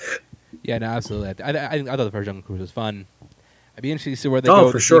 Yeah, no, absolutely. I thought the first Jungle Cruise was fun. I'd be interested to see where they go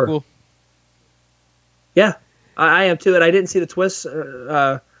with the sequel. Yeah, I am too, and I didn't see the twist.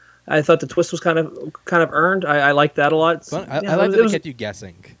 I thought the twist was kind of earned. I liked that a lot. I like that it kept you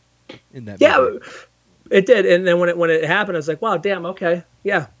guessing in that movie. Yeah, it did. And then when it happened, I was like, wow, damn, okay.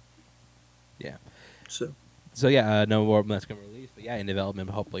 Yeah. Yeah. So yeah, no more that's going to release. But yeah, in development,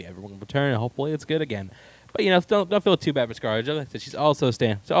 hopefully everyone will return, and hopefully it's good again. But don't feel too bad for ScarJo. She's also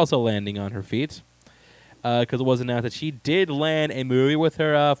landing on her feet. Because it was announced that she did land a movie with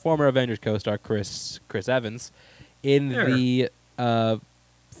her former Avengers co-star Chris Evans in the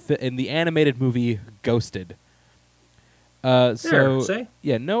animated movie Ghosted.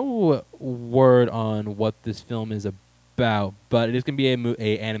 No word on what this film is about, but it is going to be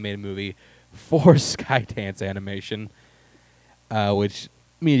a animated movie for Skydance Animation, which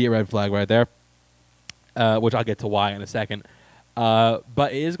immediate red flag right there. Which I'll get to why in a second.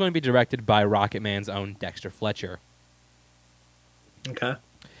 But it is going to be directed by Rocketman's own Dexter Fletcher. Okay.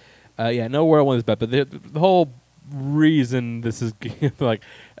 Yeah, no world one is bad, but the whole reason this is like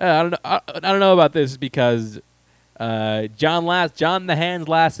I don't know about this is because John the Hands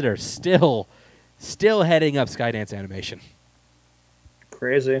Lasseter still heading up Skydance Animation.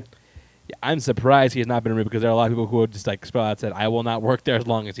 Crazy. Yeah, I'm surprised he has not been removed because there are a lot of people who would just like spell out said I will not work there as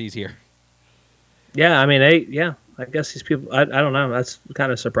long as he's here. Yeah, I mean, I guess these people. I don't know. That's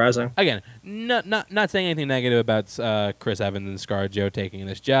kind of surprising. Again, not saying anything negative about Chris Evans and ScarJo taking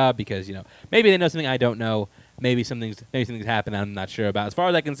this job because maybe they know something I don't know. Maybe something's happened I'm not sure about. As far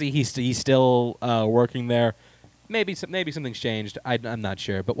as I can see, he's still working there. Maybe something's changed. I'm not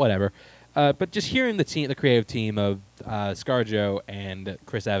sure, but whatever. But just hearing the creative team of ScarJo and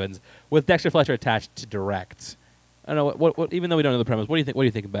Chris Evans with Dexter Fletcher attached to direct. I don't know what. Even though we don't know the premise, what do you think? What do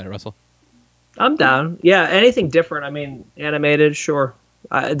you think about it, Russell? I'm down. Yeah, anything different. I mean, animated, sure.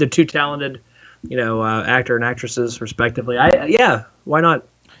 They're two talented, actor and actresses, respectively. Why not?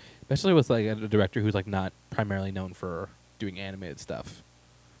 Especially with like a director who's like not primarily known for doing animated stuff.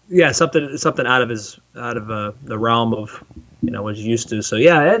 Yeah, something out of the realm of what he's used to. So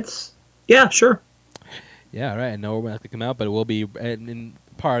sure. Yeah, right. I know we're not going to come out, but it will be in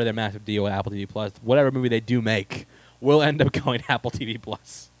part of their massive deal with Apple TV Plus. Whatever movie they do make will end up going to Apple TV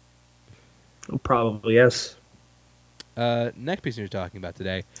Plus. Probably, yes. Next piece we're talking about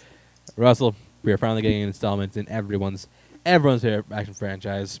today, Russell. We are finally getting installments in everyone's favorite action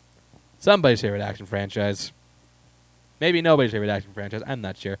franchise, somebody's favorite action franchise, maybe nobody's favorite action franchise. I'm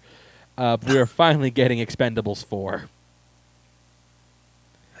not sure. We are finally getting Expendables 4.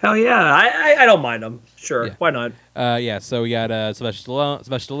 Hell yeah! I don't mind them. Sure, yeah. Why not? So we got Sylvester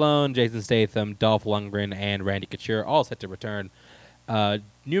Stallone, Jason Statham, Dolph Lundgren, and Randy Couture all set to return.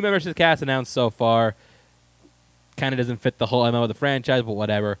 New members to the cast announced so far. Kind of doesn't fit the whole MO of the franchise, but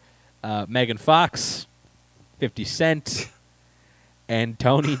whatever. Megan Fox, 50 Cent, and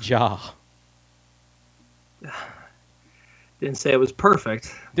Tony Jaa. Didn't say it was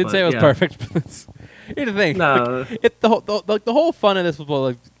perfect. Didn't say it was perfect. Here's the thing. No. The whole fun of this was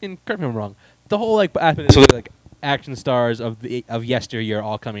correct me if I'm wrong. The whole aspect of like action stars of yesteryear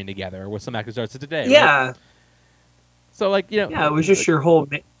all coming together with some action stars of today. Yeah. Right? So Yeah, it was just your whole.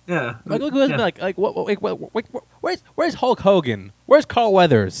 Yeah. Where's Hulk Hogan? Where's Carl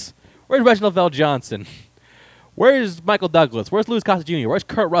Weathers? Where's Reginald Vell Johnson? Where's Michael Douglas? Where's Louis Costa Jr.? Where's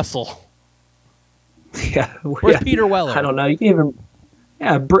Kurt Russell? Yeah. Where's Peter Weller? I don't know. You can even.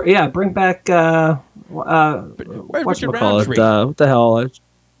 Yeah. Bring back. Where's Richard Roundtree? What the hell?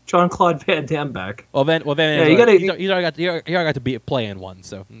 Jean-Claude Van Damme back. Well, Van yeah, he's already got to play in one,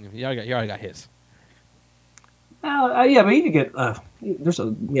 so you already got his. But you could get like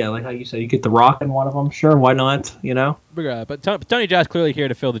how you said, you get The Rock in one of them. Sure, why not? But Tony Jaa's clearly here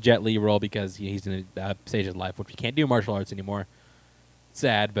to fill the Jet Li role because he's in a stage of life which he can't do martial arts anymore.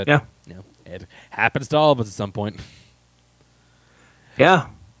 Sad, but it happens to all of us at some point. Yeah.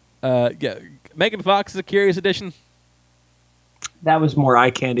 Megan Fox is a curious addition. That was more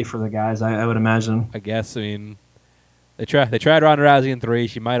eye candy for the guys, I would imagine. I guess. I mean, they tried Ronda Rousey in 3.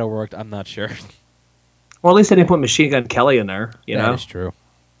 She might have worked. I'm not sure. Well, at least they didn't put Machine Gun Kelly in there. That is true.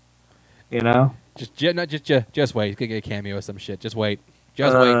 Just wait. Get a cameo or some shit. Just wait.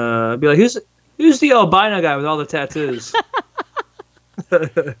 Just wait. Be like, who's the albino guy with all the tattoos?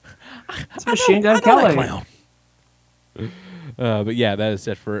 It's Machine Gun Kelly. But yeah, that is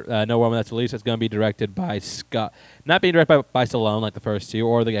set for No War When That's released. It's going to be directed by Scott. Not being directed by Stallone like the first two,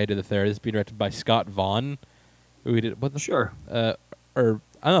 or the guy who did the third. It's being directed by Scott Vaughn, who he did. Sure. Or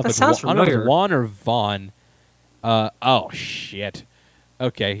I don't know if it's Juan or Vaughn. Oh shit.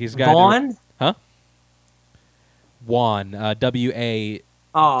 Okay, he's got Vaughn. Huh? Juan. W-A-U-G-H.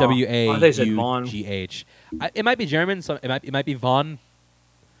 It might be German, so it might be Vaughn.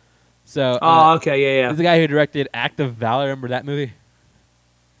 So. Okay, yeah. He's the guy who directed Act of Valor. Remember that movie?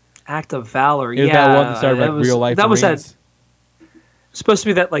 Act of Valor. It was that one that started real life. That Marines. was supposed to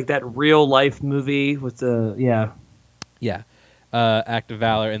be that real life movie with the Yeah. Act of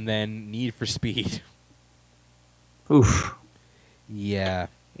Valor, and then Need for Speed. Oof. Yeah.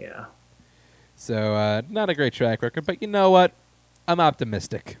 Yeah. So not a great track record, but you know what? I'm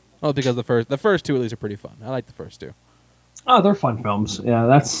optimistic. Well, because the first two at least are pretty fun. I like the first two. Oh, they're fun films. Yeah,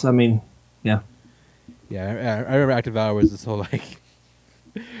 yeah. Yeah, I remember Act of Valor was this whole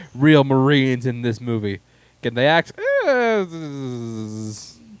real Marines in this movie. Can they act? Yeah,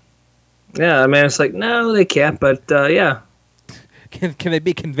 I mean, it's like no, they can't. But yeah. Can they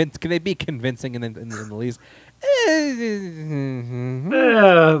be convinced? Can they be convincing in the least?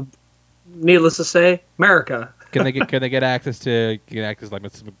 Needless to say, America. Can they get access to like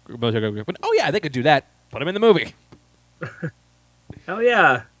military? Oh yeah, they could do that. Put them in the movie. Hell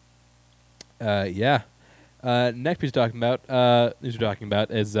yeah. Yeah. Next piece we're talking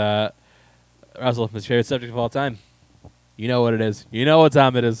about is Russell, his favorite subject of all time. You know what it is. You know what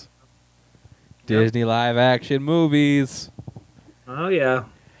time it is. Disney live action movies. Oh yeah.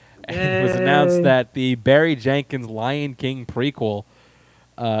 It was announced that the Barry Jenkins Lion King prequel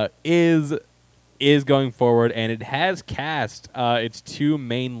is going forward, and it has cast its two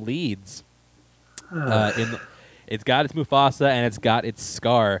main leads. It's got its Mufasa and it's got its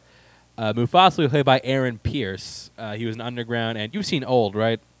Scar. Mufasa was played by Aaron Pierce. He was an underground, and you've seen Old,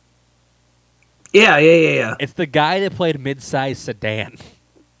 right? Yeah. It's the guy that played Mid-Size Sedan.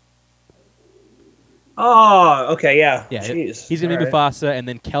 Oh, okay, yeah. Yeah, Jeez. he's going to be Mufasa, and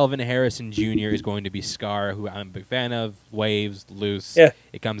then Kelvin Harrison Jr. is going to be Scar, who I'm a big fan of. Waves, Loose, Yeah.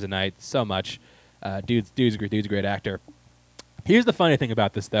 It Comes at Night, so much. Dude's a great actor. Here's the funny thing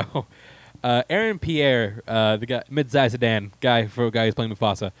about this, though. Aaron Pierre, the guy, Mid-Size Sedan guy who's playing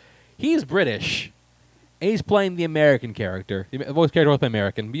Mufasa, he's British. And he's playing the American character. The voice character was playing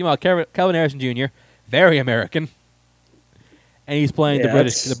American. Meanwhile, Kelvin Harrison Jr., very American. And he's playing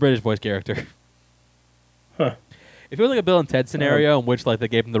the British voice character. Huh. It feels like a Bill and Ted scenario in which like they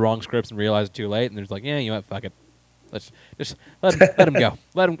gave him the wrong scripts and realized it too late, and they're just like, yeah, you know what, fuck it, let's just let him go,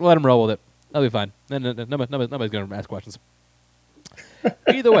 let him roll with it. That'll be fine. Nobody's gonna ask questions.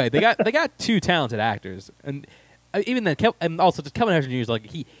 Either way, they got two talented actors, and even then, and also just Kelvin Harrison Jr. is like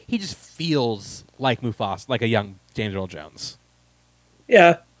he just feels like Mufasa, like a young James Earl Jones.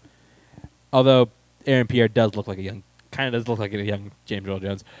 Yeah. Although Aaron Pierre does look like a young James Earl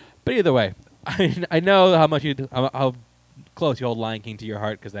Jones, but either way. I know how much how close you hold Lion King to your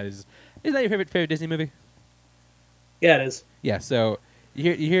heart, because isn't that your favorite Disney movie? Yeah, it is. Yeah. So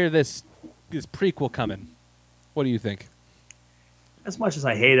you hear this prequel coming. What do you think? As much as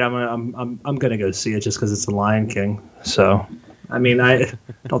I hate it, I'm gonna go see it just because it's the Lion King. So, I mean, I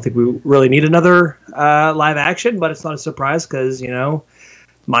don't think we really need another live action, but it's not a surprise because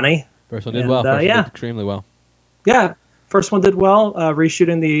money. First one did well. First one did extremely well. Yeah. First one did well,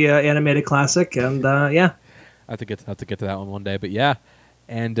 reshooting the animated classic, and yeah. I have to get to that one day, but yeah,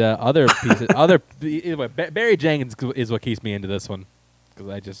 and other pieces, Barry Jenkins is what keeps me into this one, because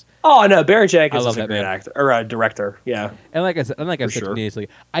I just. Oh no, Barry Jenkins is a great man. actor or director, yeah. And like I said previously,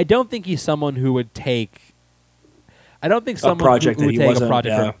 I don't think he's someone who would take. I don't think someone who would take a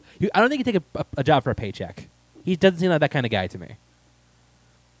project. Yeah. I don't think he'd take a job for a paycheck. He doesn't seem like that kind of guy to me.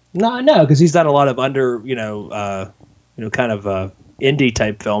 No, because he's done a lot of kind of indie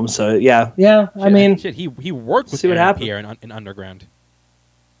type films. So yeah. I mean, he worked with Aaron Pierre in Underground.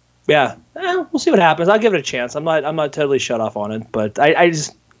 Yeah, we'll see what happens. I'll give it a chance. I'm not totally shut off on it, but I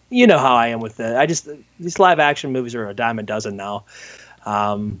just how I am with it. These live action movies are a dime a dozen now.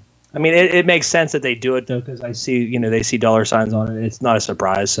 I mean, it makes sense that they do it though, because I see they see dollar signs on it. It's not a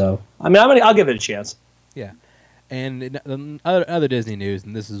surprise. So I mean, I'll give it a chance. Yeah, and other Disney news,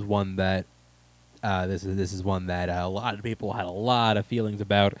 and this is one that. This is one that a lot of people had a lot of feelings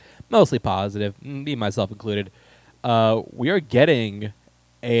about, mostly positive, me myself included. We are getting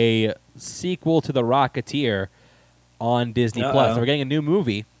a sequel to The Rocketeer on Disney Plus. So we're getting a new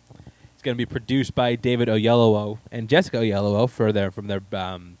movie. It's going to be produced by David Oyelowo and Jessica Oyelowo from their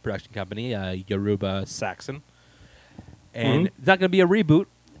production company, Yoruba Saxon. And it's not going to be a reboot.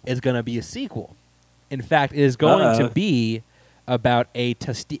 It's going to be a sequel. In fact, it is going to be about a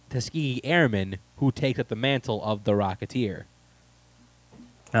Tuskegee Airman who takes up the mantle of the Rocketeer.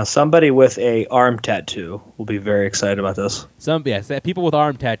 Now, somebody with a arm tattoo will be very excited about this. People with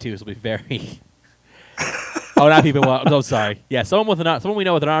arm tattoos will be very. Oh, not people. I'm sorry. Yeah, someone we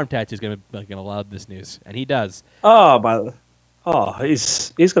know with an arm tattoo is gonna love this news, and he does.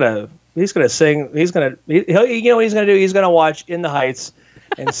 He's gonna sing. He's gonna do. He's gonna watch In the Heights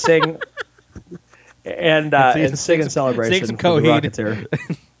and sing. And sing in celebration. Sing some Coheed.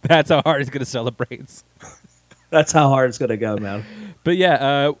 That's how hard it's going to celebrate. That's how hard it's going to go, man. But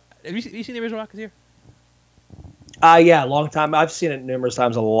yeah, have you seen the original Rocketeer? Yeah, a long time. I've seen it numerous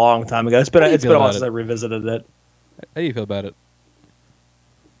times a long time ago. It's been a while since I revisited it. How do you feel about it?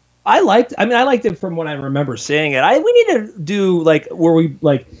 I liked it from when I remember seeing it. We need to do where we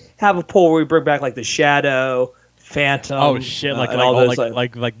have a poll where we bring back The Shadow, Phantom. Oh shit! Like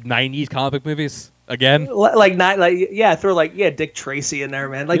 90s comic book movies. Again, Dick Tracy in there,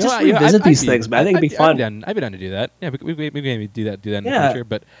 man. Revisit these things, man. I think it'd be fun. I'd be down to do that. Yeah, we maybe do that in the future.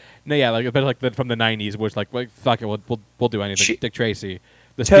 But no, yeah, from the '90s, which fuck it, we'll do anything. Dick Tracy,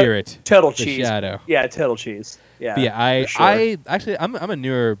 the Spirit, Total the Cheese, Shadow. Yeah, Total Cheese. Yeah, but yeah. I'm a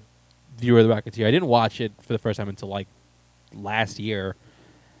newer viewer of the Rocketeer. I didn't watch it for the first time until last year.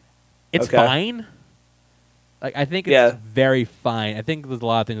 It's fine. Like, I think it's Yeah. very fine. I think there's a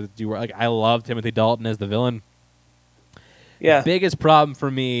lot of things that do work. Like, I love Timothy Dalton as the villain. Yeah. Biggest problem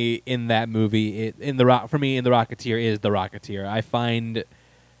for me in that movie, in the Rocketeer, is the Rocketeer. I find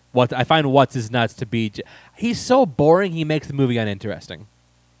what's his nuts to be. He's so boring. He makes the movie uninteresting.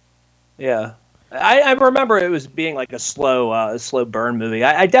 Yeah. I remember it was being like a slow burn movie.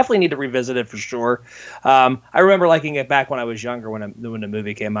 I definitely need to revisit it for sure. I remember liking it back when I was younger when the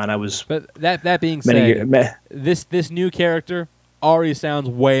movie came out. I was But that being many said, years. this new character already sounds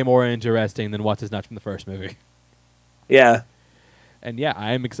way more interesting than what's his nuts from the first movie. Yeah. And yeah,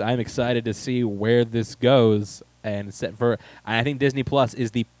 I'm excited to see where this goes. And I think Disney Plus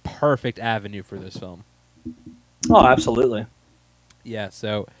is the perfect avenue for this film. Oh, absolutely. Yeah.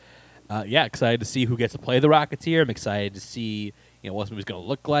 So, excited to see who gets to play the Rocketeer. I'm excited to see what this movie's going to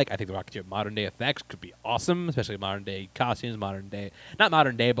look like. I think the Rocketeer modern day effects could be awesome, especially modern day costumes, not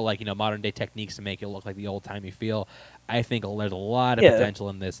modern day, but like modern day techniques to make it look like the old timey feel. I think there's a lot of potential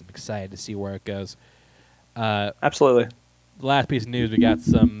in this. I'm excited to see where it goes. Absolutely. The last piece of news, we got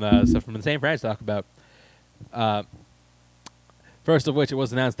some stuff from the same franchise to talk about. First of which, it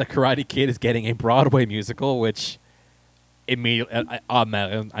was announced that Karate Kid is getting a Broadway musical, which immediately I'm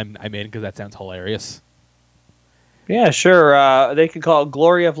in because that sounds hilarious. Yeah, sure. They could call it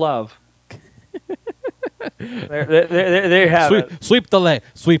Glory of Love. There you have it. Sweep the leg,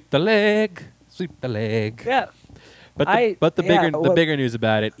 sweep the leg, sweep the leg. Yeah. But the bigger news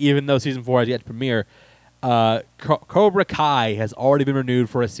about it, even though season 4 has yet to premiere, Cobra Kai has already been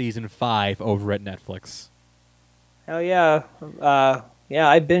renewed for a season 5 over at Netflix. Hell yeah. I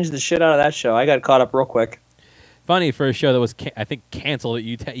binged the shit out of that show. I got caught up real quick. Funny for a show that was I think canceled at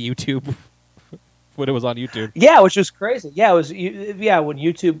YouTube when it was on YouTube. Yeah, which was crazy. Yeah, it was. When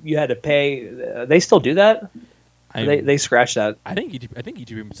YouTube you had to pay. They still do that. They scratched that. I think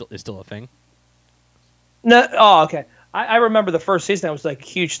YouTube is still a thing. No. Oh, okay. I remember the first season that was like a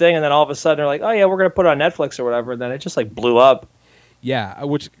huge thing, and then all of a sudden they're like, "Oh yeah, we're gonna put it on Netflix or whatever," and then it just like blew up. Yeah,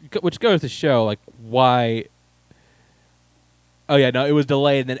 which goes to show like why. Oh yeah, no, it was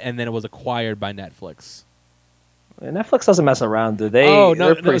delayed and then it was acquired by Netflix. And Netflix doesn't mess around, do they? Oh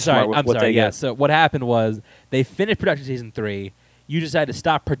no, they're pretty smart with what they get. So what happened was they finished production season 3. You decided to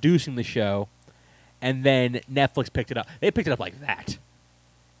stop producing the show, and then Netflix picked it up. They picked it up like that,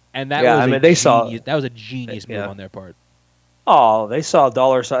 and that was a genius move on their part. Oh, they saw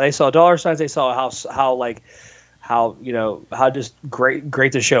dollar signs. They saw dollar signs. They saw how just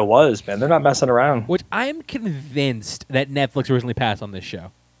great the show was, man. They're not messing around. Which I'm convinced that Netflix originally passed on this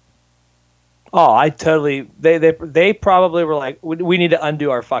show. Oh, I totally. They probably were like, we need to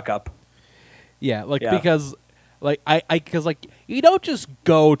undo our fuck up. Yeah, because you don't just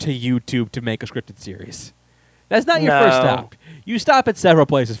go to YouTube to make a scripted series. That's not your first stop. You stop at several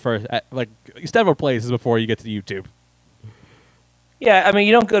places first, before you get to YouTube. Yeah, I mean,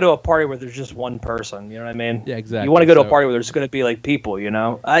 you don't go to a party where there's just one person. You know what I mean? Yeah, exactly. You want to go to a party where there's going to be like people.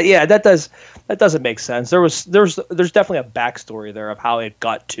 Yeah, that doesn't make sense. There's definitely a backstory there of how it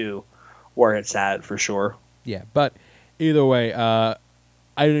got to where it's at for sure. Yeah, but either way, I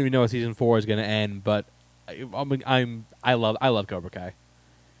don't even know how season 4 is going to end, but I love Cobra Kai.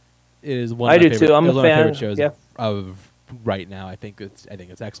 It is one of my favorite, too. I'm a fan. One of my favorite shows of right now. I think it's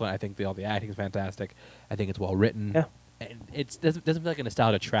excellent. I think all the acting is fantastic. I think it's well written. Yeah. And it doesn't feel like a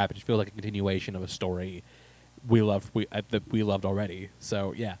nostalgia trap. It just feels like a continuation of a story that we loved already.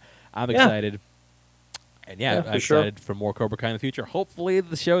 So yeah, I'm excited. And I'm excited for more Cobra Kai in the future. Hopefully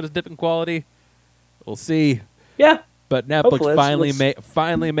the show does dip in quality. We'll see. Yeah. But Netflix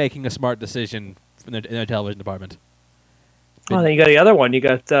finally making a smart decision in their television department. Then you got the other one. You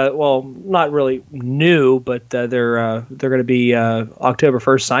got not really new, but they're going to be October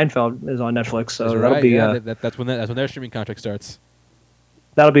 1st. Seinfeld is on Netflix, so that'll be that's when their streaming contract starts.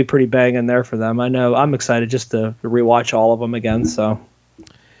 That'll be pretty banging there for them. I know. I'm excited just to rewatch all of them again. So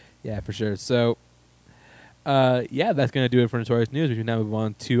yeah, for sure. So that's going to do it for Notorious News. We can now move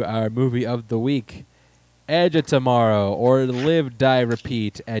on to our movie of the week, Edge of Tomorrow, or Live, Die,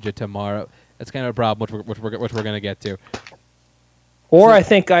 Repeat, Edge of Tomorrow. That's kind of a problem, which we're going to get to. Or I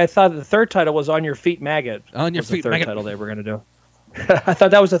thought the third title was On Your Feet, Maggot. On Your Feet, the third Maggot. title they were going to do. I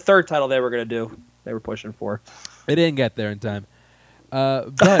thought that was the third title they were going to do. They were pushing for. They didn't get there in time.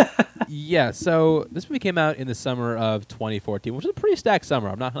 But yeah, so this movie came out in the summer of 2014, which was a pretty stacked summer.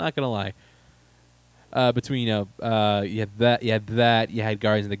 I'm not going to lie. Between you had that, you had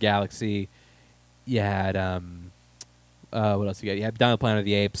Guardians of the Galaxy, you had what else you got? You had Dawn of the Planet of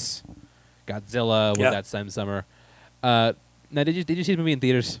the Apes, Godzilla was that same summer. Now, did you see the movie in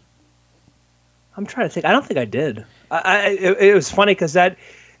theaters? I'm trying to think. I don't think I did. It was funny because that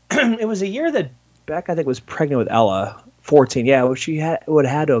it was a year that Rebecca, I think, was pregnant with Ella, 14. Yeah, well, she would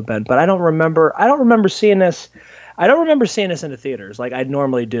have had to have been. But I don't remember. I don't remember seeing this. I don't remember seeing this in the theaters like I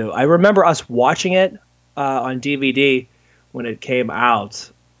normally do. I remember us watching it on DVD when it came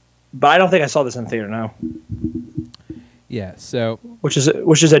out, but I don't think I saw this in the theater now. Yeah, so which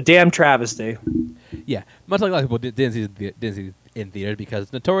is a damn travesty. Yeah, much like a lot of people didn't see in theaters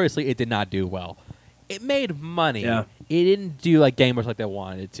because notoriously it did not do well. It made money. Yeah. It didn't do like gamers like they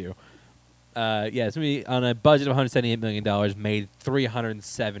wanted it to. Yeah, it's movie on a budget of $178 million, made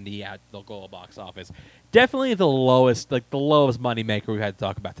 $370 at the global box office. Definitely the lowest money maker we've had to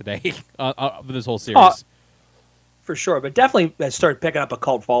talk about today for this whole series. For sure, but definitely started picking up a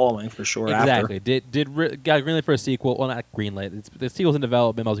cult following for sure. Exactly. After. Got greenlit for a sequel. Well, not greenlit. The sequel's in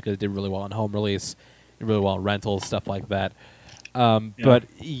development mostly because it did really well on home release, did really well on rentals, stuff like that. But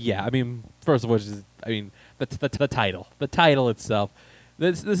yeah, I mean, first of all, the title. The title itself.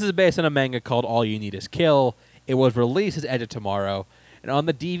 This is based on a manga called All You Need Is Kill. It was released as Edge of Tomorrow, and on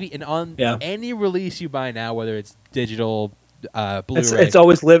the DV and on any release you buy now, whether it's digital, Blu-ray, it's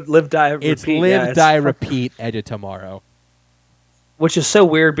always live, die, repeat. It's live, die, repeat. Edge of Tomorrow, which is so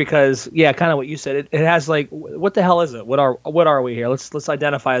weird because kind of what you said. It has like, what the hell is it? What are we here? Let's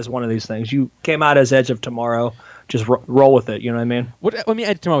identify as one of these things. You came out as Edge of Tomorrow. Just roll with it. You know what I mean?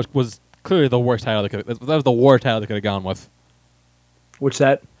 Edge of Tomorrow was clearly the worst title that was the worst title they could have gone with. What's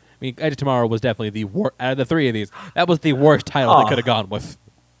that? I mean, Edge of Tomorrow was definitely the worst out of the three of these. That was the worst title they could have gone with.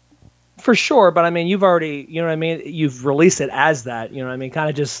 For sure, but I mean, you've already, you know what I mean? You've released it as that, you know what I mean? Kind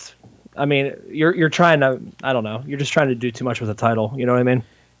of just, I mean, you're trying to, I don't know, you're just trying to do too much with the title, you know what I mean?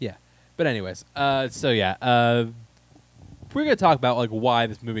 Yeah. But anyways, we're going to talk about like why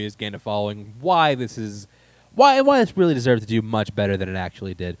this movie has gained a following, why this really deserves to do much better than it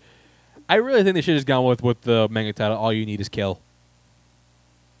actually did. I really think they should have just gone with the manga title, All You Need Is Kill.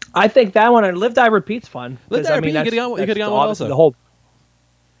 I think that one and Live Die Repeat's fun. Live Die Repeat, you could have gone with also.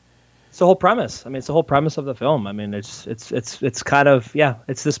 It's the whole premise. I mean, it's the whole premise of the film. I mean, it's kind of,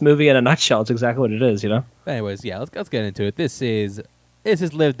 it's this movie in a nutshell. It's exactly what it is, you know? Anyways, let's get into it. This is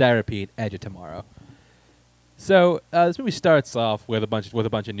Live Die Repeat, Edge of Tomorrow. So this movie starts off with a bunch of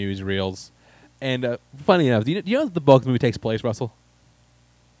newsreels, and funny enough, do you know that the bulk of the movie takes place, Russell?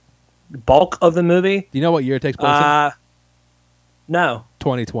 The bulk of the movie? Do you know what year it takes place in? No.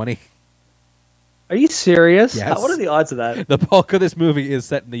 2020. Are you serious? Yes. What are the odds of that? The bulk of this movie is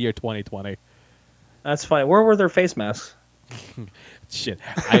set in the year 2020. That's funny. Where were their face masks? Shit.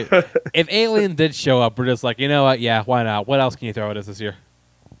 If Alien did show up, we're just like, you know what? Yeah, why not? What else can you throw at us this year?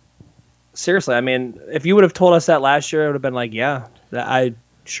 Seriously, I mean, if you would have told us that last year, it would have been like,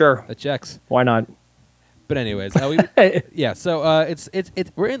 sure. That checks. Why not? But anyways, so we're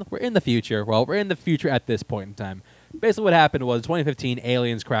in the future. Well, we're in the future at this point in time. Basically, what happened was 2015,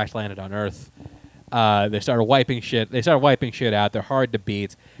 aliens crash landed on Earth. They started wiping shit. Out. They're hard to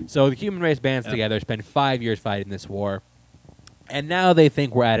beat. So the human race bands together, spend 5 years fighting this war, and now they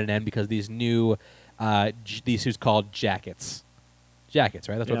think we're at an end because these new these suits called jackets. Jackets,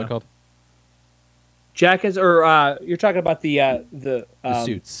 right? That's what they're called. Jackets, or you're talking about the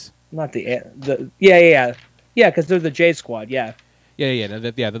suits, not yeah, because they're the J Squad, yeah. They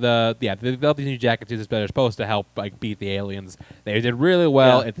developed these new jackets that are supposed to help like beat the aliens. They did really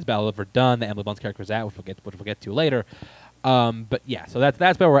well at this Battle of Verdun. The Emily Blunt's character was at, which we'll get to later. But yeah, so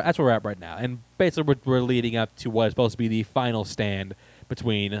that's where we're at right now, and basically we're leading up to what is supposed to be the final stand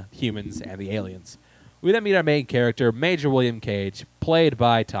between humans and the aliens. We then meet our main character, Major William Cage, played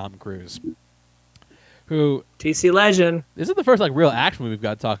by Tom Cruise, who TC legend. This is the first like real action movie we've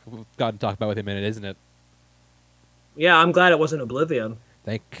gotten to talk about with him in it, isn't it? Yeah, I'm glad it wasn't Oblivion.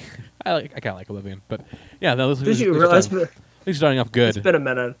 I kind of like Oblivion, but yeah, no, Did you realize? He's starting off good. It's been a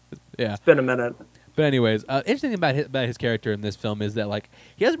minute. Yeah, it's been a minute. But anyways, interesting about his character in this film is that like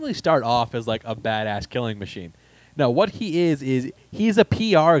he doesn't really start off as like a badass killing machine. No, what he is he's a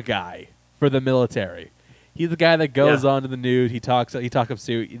PR guy for the military. He's the guy that goes on to the news. He talks up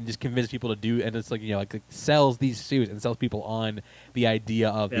suit and just convinces people to do, and it's like like sells these suits and sells people on the idea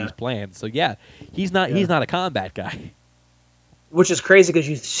of these plans. So he's not a combat guy. Which is crazy because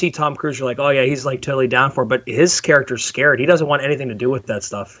you see Tom Cruise, you're like, oh yeah, he's like totally down for it, but his character's scared. He doesn't want anything to do with that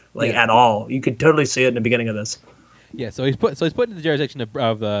stuff at all. You could totally see it in the beginning of this. Yeah, so he's put in the jurisdiction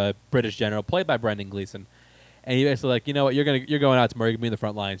of the British general, played by Brendan Gleeson, and he's basically like, you know what, you're going out tomorrow, you're gonna be in the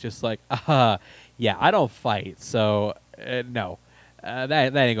front lines, just like, yeah, I don't fight, so no, that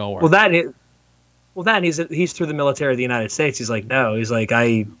ain't gonna work. Well, that he's through the military of the United States. He's like, no, he's like,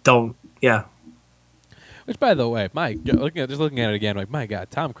 I don't, yeah. Which, by the way, looking at it again, like, my God,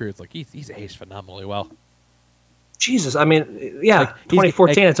 Tom Cruise, like he's aged phenomenally well. Jesus, I mean, yeah, Like,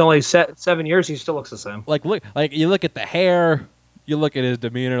 2014. It's only 7 years. He still looks the same. Like you look at the hair, you look at his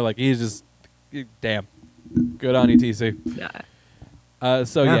demeanor, like he's just damn good on you, TC. Yeah.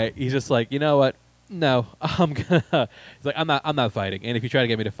 So yeah, he's just like, you know what? No, I'm gonna. He's like, I'm not fighting. And if you try to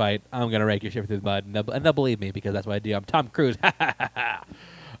get me to fight, I'm gonna rake your shit through the mud, and they'll believe me because that's what I do. I'm Tom Cruise.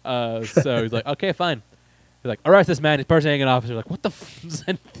 So he's like, okay, fine. He's like, arrest this man. He's impersonating an officer. Like, what the?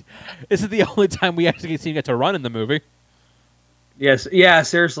 This is the only time we actually see him get to run in the movie. Yes, yeah,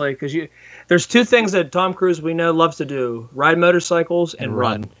 seriously, because there's two things that Tom Cruise we know loves to do: ride motorcycles and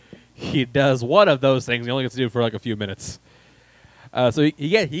run. He does one of those things. He only gets to do it for like a few minutes. So he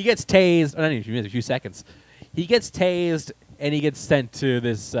gets tased. Not even a few minutes, a few seconds. He gets tased and he gets sent to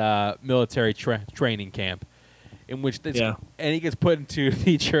this military training camp, in which and he gets put into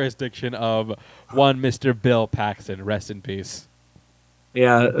the jurisdiction of one Mr. Bill Paxton. Rest in peace.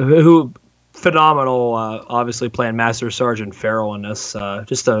 Yeah, who phenomenal. Obviously, playing Master Sergeant Farrell in this.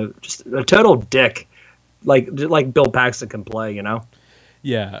 Just a total dick, like Bill Paxton can play. You know.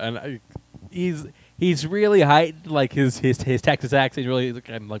 Yeah, and he's really heightened, like his Texas accent really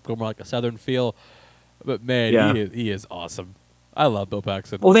kind of like more like a Southern feel, but man, he is awesome. I love Bill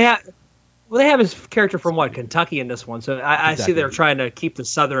Paxton. Well, they have his character from Kentucky in this one, so I see they're trying to keep the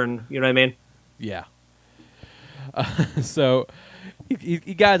Southern. You know what I mean? Yeah. So you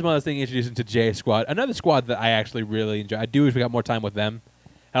guys want to thing introduced into J Squad, another squad that I actually really enjoy. I do wish we got more time with them.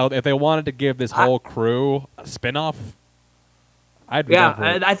 Hell, if they wanted to give this whole crew a spinoff, I'd be down for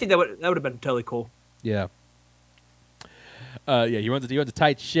it. I think that would have been totally cool. Yeah. He runs a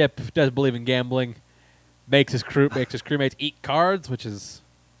tight ship. Doesn't believe in gambling. Makes his crewmates eat cards, which is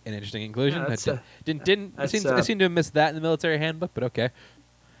an interesting inclusion. I seem to have missed that in the military handbook, but okay.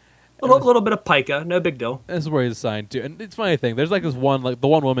 A little bit of pica, no big deal. This is where he's assigned to, and it's funny thing. There's like this one, like the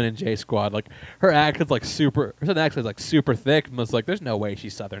one woman in J Squad, like her accent's like super. Her accent's like super thick, and it's like there's no way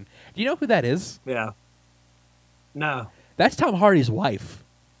she's Southern. Do you know who that is? Yeah. No. That's Tom Hardy's wife.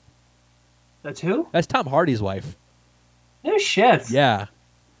 That's who? That's Tom Hardy's wife. No shit. Yeah.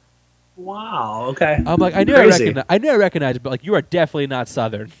 Wow. Okay. I'm like, I knew I recognized it, but like, you are definitely not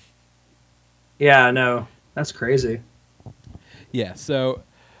Southern. Yeah. No. That's crazy. Yeah. So,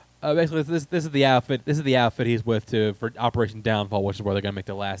 basically, this is the outfit. This is the outfit he's with for Operation Downfall, which is where they're gonna make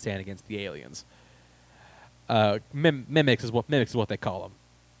their last stand against the aliens. Mimics is what they call them.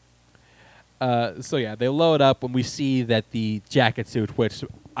 So yeah, they load up when we see that the jacket suit, which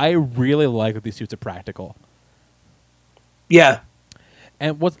I really like that these suits are practical. Yeah.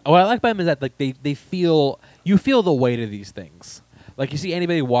 And what I like about them is that like you feel the weight of these things. Like you see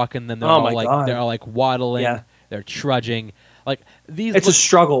anybody walking them, they're all like waddling, they're trudging. Like these, it's a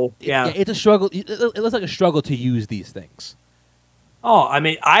struggle. Yeah, it's a struggle. It looks like a struggle to use these things. Oh, I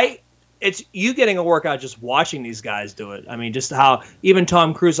mean, it's you getting a workout just watching these guys do it. I mean, just how even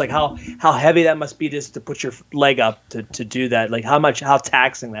Tom Cruise, like how heavy that must be just to put your leg up to do that. Like how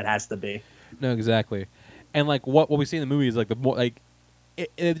taxing that has to be. No, exactly. And like what we see in the movie is like the more like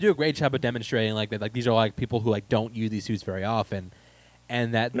they do a great job of demonstrating like that like these are like people who like don't use these suits very often,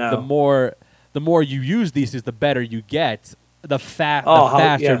 and that the more you use these suits, the better you get. The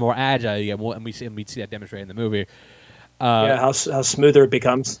faster, more agile you get, and we see that demonstrated in the movie. How smoother it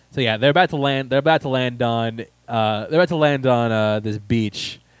becomes. So yeah, they're about to land on this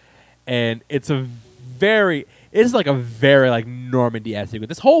beach, and it's like a very like Normandy-esque sequence.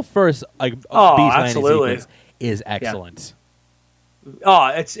 This whole first like beach landing sequence is excellent. Yeah. Oh,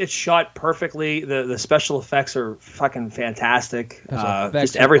 it's shot perfectly. The special effects are fucking fantastic.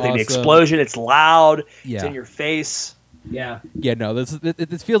 Just everything. Awesome. The explosion, it's loud. Yeah. It's in your face. Yeah. Yeah. No,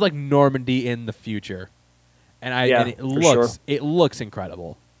 this feels like Normandy in the future, and it looks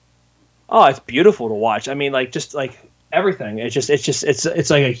incredible. Oh, it's beautiful to watch. I mean, like just like everything. It's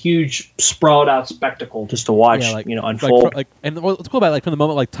like a huge sprawled out spectacle just to watch. Yeah, like, unfold. And what's cool about from the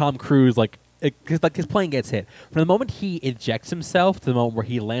moment like Tom Cruise his plane gets hit, from the moment he ejects himself to the moment where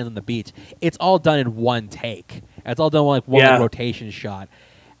he lands on the beach, it's all done in one take. It's all done with one rotation shot.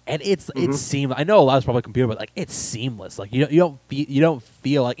 And it's seamless. I know a lot is probably computer, but like it's seamless. Like you don't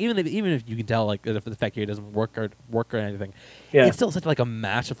feel like even if you can tell like if the fact here doesn't work or anything, it's still such like a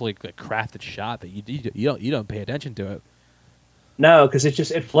masterfully crafted shot that you don't pay attention to it. No, because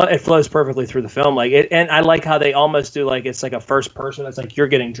it flows perfectly through the film. Like it, and I like how they almost do like it's like a first person. It's like you're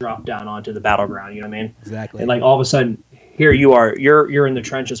getting dropped down onto the battleground. You know what I mean? Exactly. And like all of a sudden, here you are. You're in the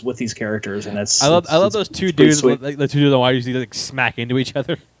trenches with these characters, and that's. I love those two dudes. Like, the two dudes on why you see like smack into each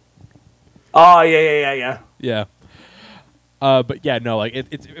other. Oh yeah. Yeah. But yeah, no, like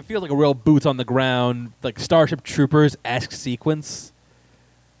it feels like a real boots on the ground, like Starship Troopers-esque sequence.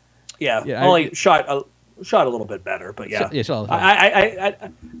 Yeah. Only shot shot a little bit better, but yeah, Shot.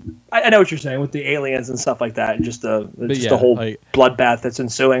 I know what you're saying with the aliens and stuff like that, and just the whole bloodbath that's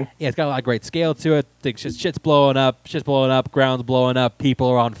ensuing. Yeah, it's got a lot of great scale to it. Shit's blowing up, ground's blowing up, people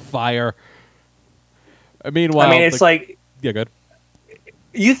are on fire. Meanwhile, it's like yeah, good.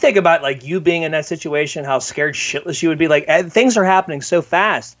 You think about like you being in that situation, how scared shitless you would be. Like things are happening so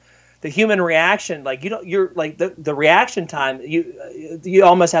fast. The human reaction, like you're like the reaction time. You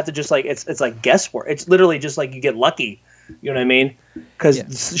almost have to just like it's like guesswork. It's literally just like you get lucky. You know what I mean? Because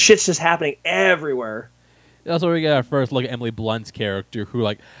shit's just happening everywhere. Also, we get our first look at Emily Blunt's character, who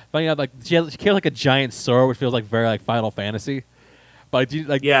like finding out like she carries like a giant sword, which feels like very like Final Fantasy. But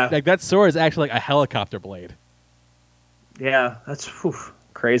like that sword is actually like a helicopter blade. Yeah, that's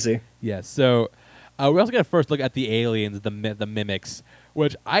crazy. Yeah. So we also get a first look at the aliens, the mimics,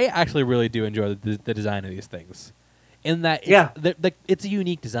 which I actually really do enjoy the design of these things. In that, it's a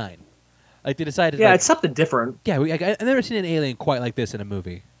unique design. Like they decided, it's something different. Yeah, I've never seen an alien quite like this in a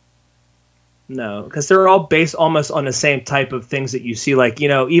movie. No, because they're all based almost on the same type of things that you see. Like,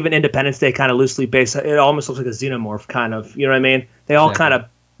 even Independence Day kind of loosely based. It almost looks like a xenomorph kind of. You know what I mean? They all kind of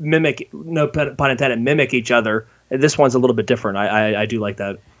mimic, no pun intended, mimic each other. This one's a little bit different. I do like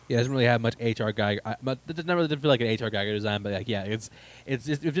that. Yeah, it doesn't really have much HR guy. It doesn't really feel like an HR Geiger design, but like, yeah, it's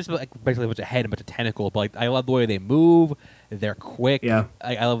just like basically a bunch of head and a bunch of tentacles. But like, I love the way they move. They're quick. Yeah.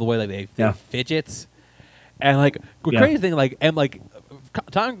 I love the way like they fidget. And like the crazy thing, like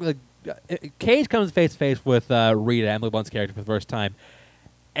Cage comes face to face with Rita, Emily Blunt's character, for the first time,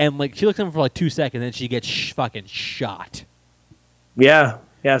 and like she looks at him for like 2 seconds, and then she gets fucking shot. Yeah.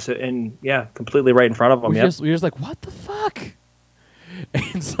 Yeah. So completely right in front of him. We're just like, what the fuck?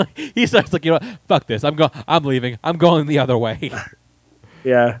 And so he starts like, fuck this. I'm leaving. I'm going the other way.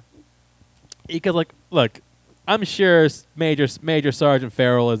 Yeah. Because like, look, I'm sure Major Sergeant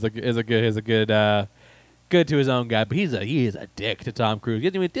Farrell is a good good to his own guy, but he is a dick to Tom Cruise. They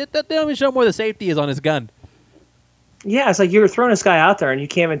don't even show him where the safety is on his gun. Yeah, it's like you're throwing this guy out there and you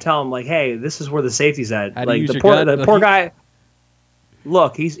can't even tell him like, hey, this is where the safety's at. How like the poor guy.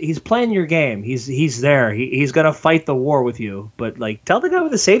 Look, he's playing your game. He's there. He's gonna fight the war with you. But like, tell the guy where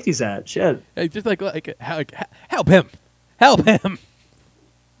the safety's at. Shit. Just help him. Help him.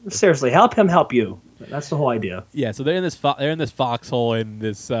 Seriously, help him help you. That's the whole idea. Yeah. So they're in this foxhole and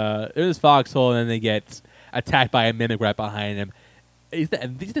then they get attacked by a mimic right behind him. These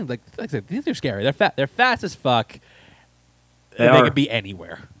things like I said, these are scary. They're fast as fuck. They can be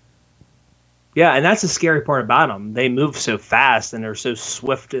anywhere. Yeah, and that's the scary part about them. They move so fast and they're so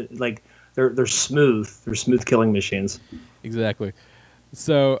swift. Like they're smooth. They're smooth killing machines. Exactly.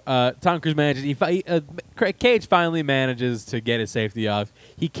 So Tom Cruise manages. Cage finally manages to get his safety off.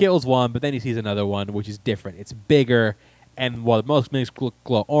 He kills one, but then he sees another one, which is different. It's bigger, and while most mimics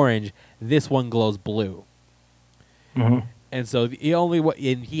glow orange, this one glows blue. Mm-hmm. And so he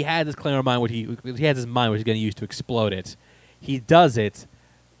had this claim in mind, he has his mind, which he's going to use to explode it. He does it.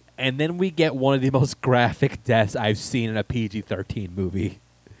 And then we get one of the most graphic deaths I've seen in a PG-13 movie.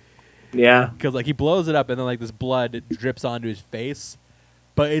 Yeah. Because like he blows it up, and then like this blood drips onto his face,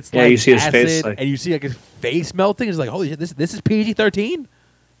 but it's like you see acid, his face, and you see like his face melting. It's like, holy shit, this is PG-13.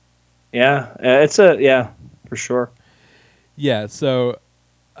 Yeah, for sure. Yeah, so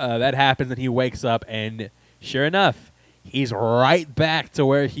that happens, and he wakes up, and sure enough, he's right back to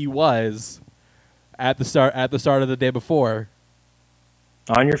where he was at the start of the day before.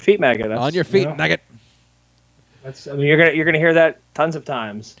 On your feet, maggot. On your feet, maggot. You're gonna hear that tons of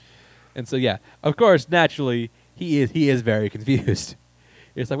times. And so yeah, of course, naturally, he is very confused.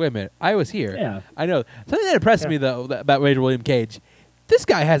 It's like, wait a minute, I was here. Yeah. I know. Something that impressed me though about Major William Cage, this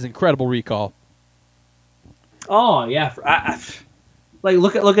guy has incredible recall. Oh yeah, like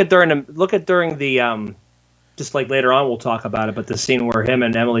look at during the just like later on we'll talk about it, but the scene where him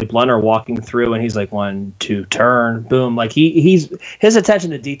and Emily Blunt are walking through and he's like 1, 2, turn, boom. Like his attention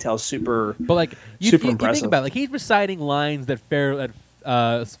to detail is super. But like super you impressive. think about it, like he's reciting lines that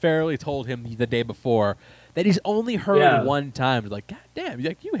Farrelly told him the day before that he's only heard one time. It's like, God damn,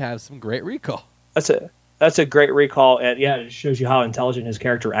 you have some great recall. That's a great recall, and yeah, it shows you how intelligent his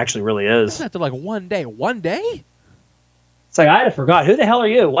character actually really is. After like one day. It's like I forgot. Who the hell are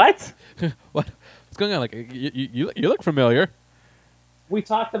you? What? What's going on? Like you look familiar. We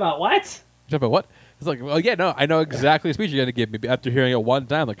talked about what? About what? It's like, well, yeah, no, I know exactly the speech you're gonna give me after hearing it one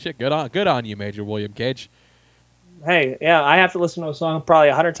time. Like, shit, good on you, Major William Cage. Hey, yeah, I have to listen to a song probably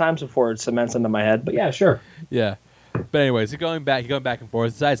 100 times before it cements into my head. But yeah, sure. Yeah, but anyways, he's going back and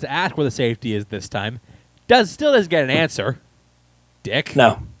forth. Decides to ask where the safety is this time. Still doesn't get an answer. Dick.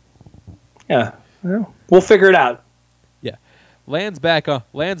 No. Yeah, well, we'll figure it out. Yeah, lands back on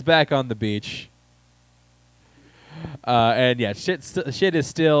the beach. And yeah, shit is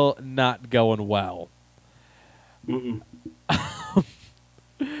still not going well. Mm-mm.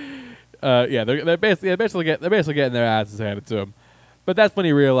 Yeah, they're basically getting their asses handed to them. But that's when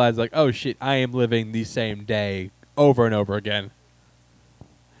he realized, like, oh shit, I am living the same day over and over again.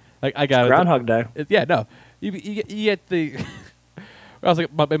 Like I got Groundhog Day. Yeah, no, you get the. Also,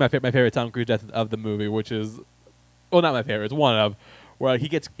 my favorite Tom Cruise death of the movie, which is, well, not my favorite. It's one of where he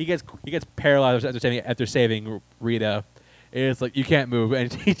gets paralyzed after saving Rita. It's like you can't move,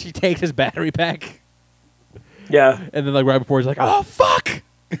 and she takes his battery pack. Yeah. And then like right before he's like, oh fuck.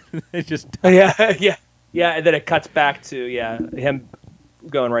 It just yeah, and then it cuts back to him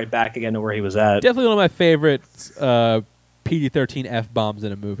going right back again to where he was at. Definitely one of my favorite PG-13 F-bombs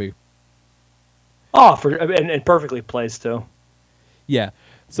in a movie. Oh, and perfectly placed too. Yeah.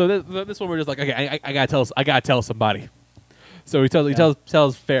 So this one we're just like, okay, I gotta tell somebody. So he tells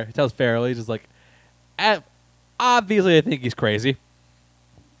Farrelly, just like, obviously I think he's crazy.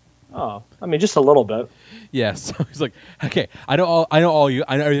 Oh, I mean, just a little bit. Yeah, so he's like, okay, I know all you.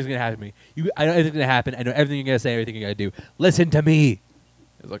 I know everything's gonna happen to me. I know everything's gonna happen. I know everything you're gonna say, everything you're gonna do. Listen to me.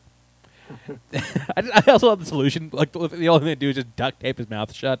 It's like, I also love the solution. Like the only thing to do is just duct tape his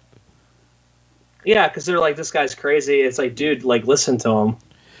mouth shut. Yeah, because they're like, this guy's crazy. It's like, dude, like, listen to him.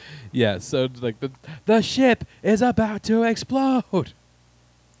 Yeah, so like the ship is about to explode.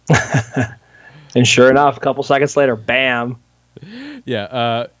 And sure enough, a couple seconds later, bam.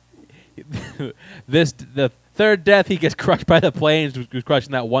 Yeah. The third death, he gets crushed by the planes. Who's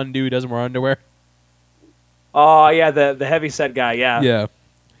crushing that one dude who doesn't wear underwear? Oh yeah, the heavyset guy. Yeah. Yeah.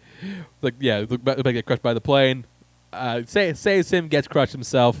 Like get crushed by the plane. Saves him, gets crushed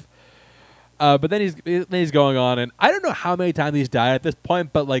himself. But then he's going on, and I don't know how many times he's died at this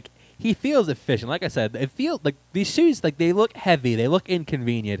point, but like he feels efficient. Like I said, it feels like these suits, like they look heavy, they look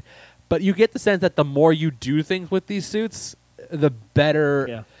inconvenient, but you get the sense that the more you do things with these suits, the better.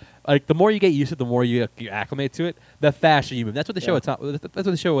 Yeah. Like the more you get used to it, the more you acclimate to it, the faster you move. That's what they show. That's what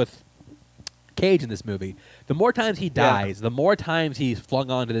they show with Cage in this movie. The more times he dies, the more times he's flung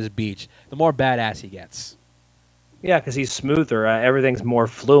onto this beach, the more badass he gets. Yeah, because he's smoother. Everything's more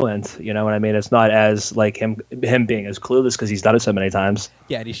fluent. You know what I mean? It's not as like him being as clueless because he's done it so many times.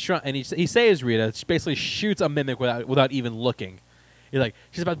 Yeah, and he saves Rita. She basically shoots a mimic without even looking. He's like,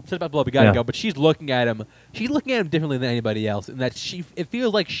 she's about to blow up. We gotta go, but she's looking at him. She's looking at him differently than anybody else, in that it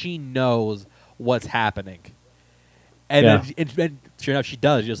feels like she knows what's happening. And then sure enough, she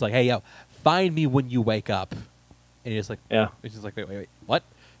does. Just like, hey, yo, find me when you wake up. And he's like, it's just like, wait, what?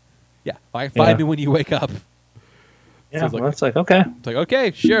 Yeah, find me when you wake up. Yeah, so it's like okay. It's like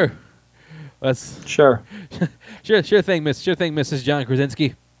okay, sure. Let's sure thing, Mrs. John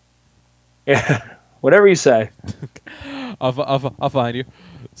Krasinski. Yeah, whatever you say. I'll find you.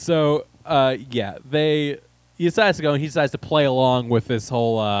 So he decides to go, and he decides to play along with this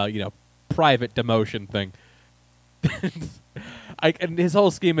whole private demotion thing. And his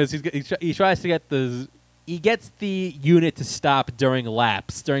whole scheme is he tries to get he gets the unit to stop during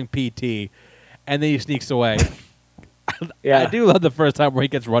laps during PT, and then he sneaks away. Yeah, I do love the first time where he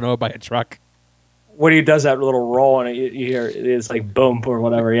gets run over by a truck. When he does that little roll and you hear it's like boom or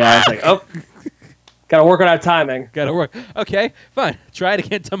whatever. Yeah, it's like, oh, gotta work on that timing. Gotta work. Okay, fine. Try it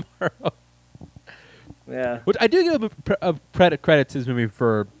again tomorrow. Yeah. Which I do give a credit to this movie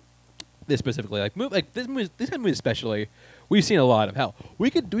for this specifically. Like this kind of movie especially, we've seen a lot of. Hell, we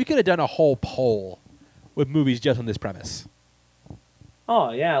could have done a whole poll with movies just on this premise.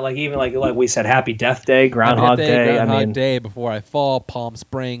 Oh yeah, like even like we said, Happy Death Day, Groundhog Day. Groundhog Day, Before I Fall, Palm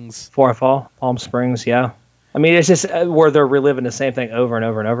Springs. Before I Fall, Palm Springs. Yeah, I mean it's just where they're reliving the same thing over and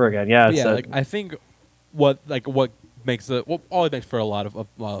over and over again. Yeah, like I think what makes all it makes for a lot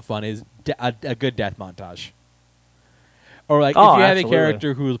of fun is a good death montage. Or like if you have a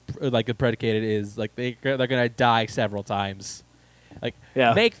character who's like predicated is like they're gonna die several times, like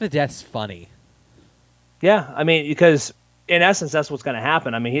make the deaths funny. Yeah, I mean because. In essence, that's what's going to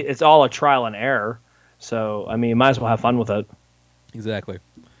happen. I mean, it's all a trial and error. So, I mean, you might as well have fun with it. Exactly.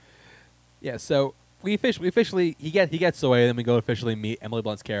 Yeah. So we officially he gets away, and then we go officially meet Emily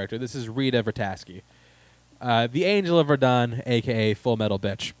Blunt's character. This is Rita Vertasky, the Angel of Verdun, aka Full Metal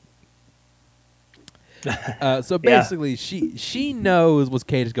Bitch. So basically, she knows what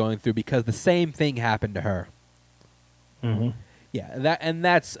Kate is going through because the same thing happened to her. Mm-hmm. Yeah,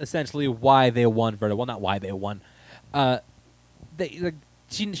 that's essentially why they won Verdun. Well, not why they won.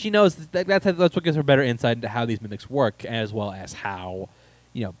 She knows that's what gives her better insight into how these mimics work, as well as how,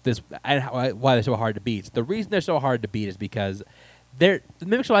 why they're so hard to beat. The reason they're so hard to beat is because the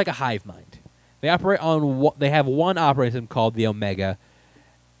mimics are like a hive mind. They operate on they have one operating system called the Omega,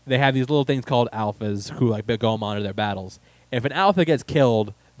 they have these little things called alphas who like go and monitor their battles. If an alpha gets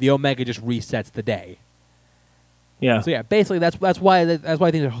killed, the Omega just resets the day. Yeah. So yeah, basically that's why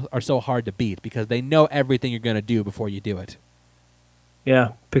things are so hard to beat, because they know everything you're going to do before you do it. Yeah.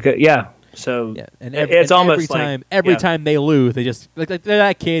 So yeah, and it's almost every time they lose, they just like they're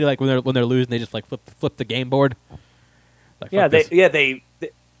that kid like when they're losing, they just like flip the game board. Like, they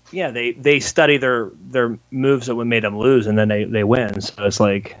study their moves that would made them lose, and then they win. So it's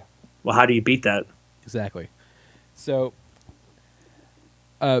like, well, how do you beat that? Exactly. So,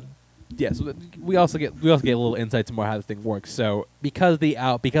 so we also get a little insight to more how this thing works. So because the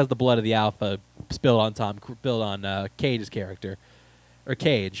blood of the alpha spilled on Cage's character, or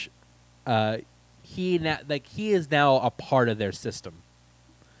Cage, he is now a part of their system.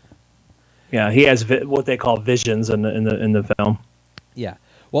 Yeah, he has what they call visions in the film. Yeah.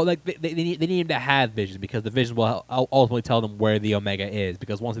 Well, like they need him to have visions, because the vision will ultimately tell them where the Omega is.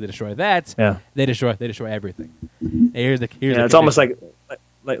 Because once they destroy that, they destroy everything. It's almost like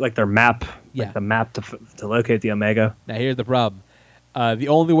their map, like the map to locate the Omega. Now here's the problem: the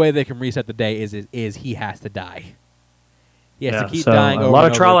only way they can reset the day is he has to die. He has to keep dying over and over. A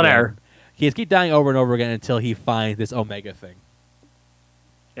lot of trial and error. He has to keep dying over and over again until he finds this Omega thing.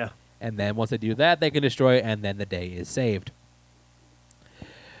 Yeah. And then once they do that, they can destroy it, and then the day is saved.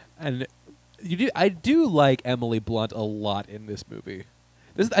 And I do like Emily Blunt a lot in this movie.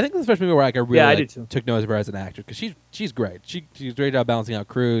 I think this is the first movie where I really took notice of her as an actor, because she's great. She's a great job balancing out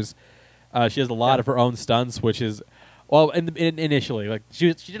Cruise. She has a lot of her own stunts, which is initially like she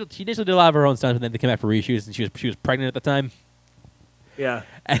initially did a lot of her own stunts, and then they came out for reshoots, and she was pregnant at the time. Yeah,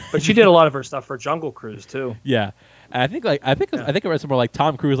 but she did a lot of her stuff for Jungle Cruise too. Yeah, and I think I read somewhere like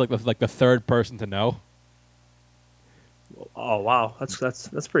Tom Cruise like the third person to know. Oh wow, that's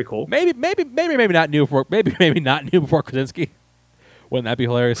pretty cool. Maybe not new before not new before Krasinski. Wouldn't that be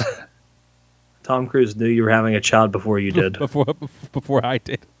hilarious? Tom Cruise knew you were having a child before you did. before I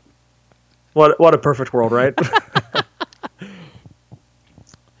did. What a perfect world, right?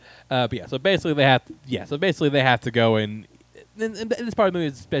 But yeah, so basically they have to go and this part of the movie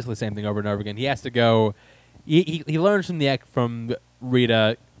is basically the same thing over and over again. He has to go. He learns from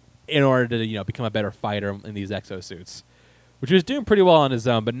Rita in order to become a better fighter in these exosuits, which he was doing pretty well on his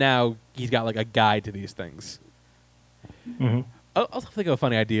own. But now he's got like a guide to these things. Mm-hmm. I also think of a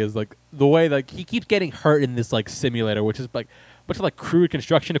funny idea is like the way like he keeps getting hurt in this like simulator, which is like a bunch of like crude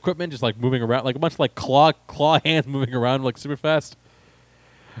construction equipment just like moving around, like a bunch of like claw hands moving around like super fast.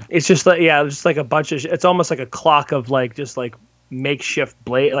 It's just like just like a bunch of. It's almost like a clock of like just like makeshift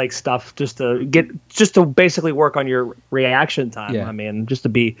blade like stuff just to basically work on your reaction time. Yeah. I mean, just to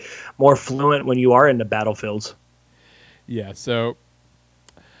be more fluent when you are in the battlefields. Yeah. So,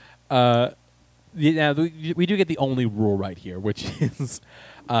 now we do get the only rule right here, which is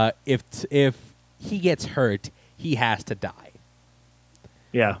if he gets hurt, he has to die.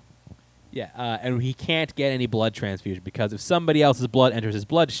 Yeah. Yeah, and he can't get any blood transfusion, because if somebody else's blood enters his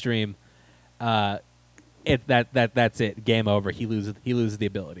bloodstream, that's it. Game over. He loses the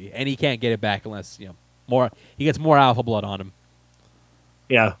ability, and he can't get it back unless he gets more alpha blood on him.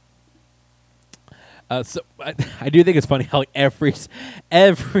 Yeah. So I do think it's funny how like every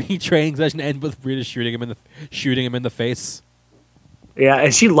training session ends with Rita shooting him in the face. Yeah,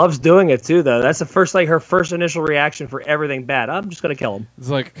 and she loves doing it too, though. That's her first initial reaction for everything bad. I'm just gonna kill him. It's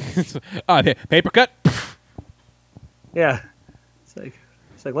like, paper cut. Yeah, it's like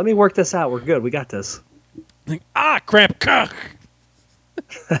let me work this out. We're good. We got this. Like, cramp.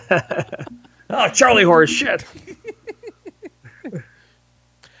 Charlie horse shit.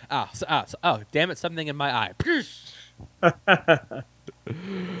 Damn it! Something in my eye.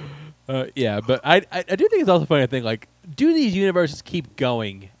 Yeah, but I do think it's also funny to think like, do these universes keep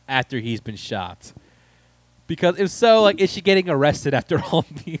going after he's been shot? Because if so, like, is she getting arrested after all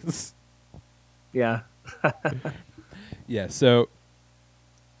these? Yeah. Yeah. So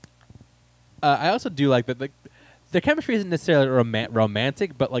I also do like that. Like, their chemistry isn't necessarily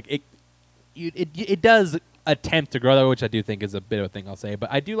romantic, but like it does attempt to grow that, which I do think is a bit of a thing I'll say. But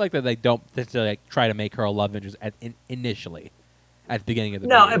I do like that they don't necessarily try to make her a love interest initially at the beginning of the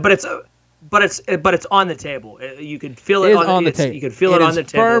movie. But it's on the table. You can feel it on the table. You can feel it on the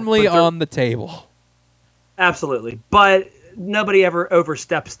table. Firmly on the table. Absolutely, but nobody ever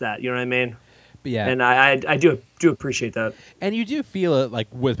oversteps that. You know what I mean? But yeah, and I do appreciate that. And you do feel it, like,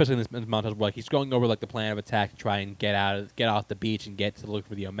 especially in this montage, where like he's going over like the plan of attack to try and get off the beach and get to look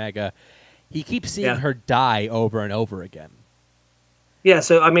for the Omega. He keeps seeing her die over and over again. Yeah,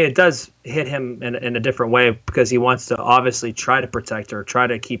 so I mean, it does hit him in a different way, because he wants to obviously try to protect her, try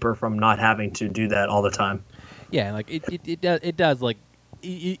to keep her from not having to do that all the time. Yeah, like it does like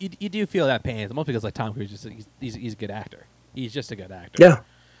you do feel that pain. It's mostly because like Tom Cruise he's a good actor. He's just a good actor. Yeah.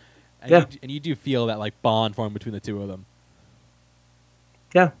 And you do feel that like bond form between the two of them.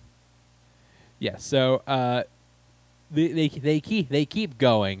 Yeah. Yeah. So they keep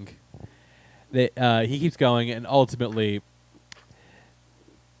going. He keeps going, and ultimately,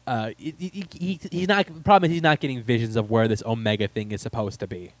 he's not. The problem is he's not getting visions of where this Omega thing is supposed to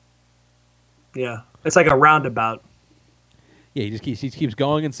be. Yeah. It's like a roundabout. Yeah, he keeps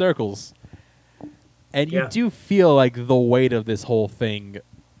going in circles, and you do feel like the weight of this whole thing.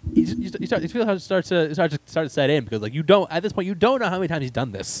 You feel how it starts to set in because like at this point you don't know how many times he's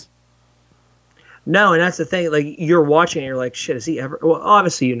done this. No, and that's the thing. Like you're watching, and you're like, "Shit, is he ever?" Well,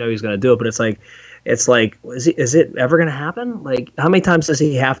 obviously you know he's going to do it, but it's like, is it ever going to happen? Like, how many times does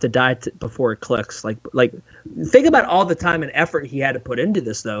he have to die before it clicks? Like, think about all the time and effort he had to put into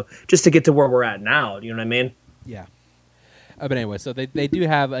this, though, just to get to where we're at now. You know what I mean? Yeah. But anyway, so they do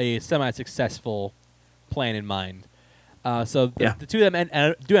have a semi-successful plan in mind. So the two of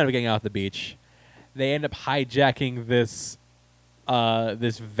them do end up getting off the beach. They end up hijacking this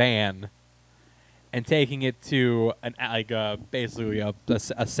van and taking it to basically a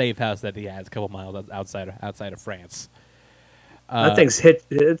safe house that he has a couple miles outside of France. That thing's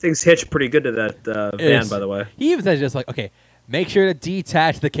hitched pretty good to that van, by the way. He even says just like, okay, make sure to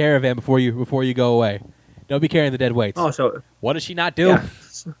detach the caravan before you go away. Don't be carrying the dead weights. Oh, so what does she not do? Yeah.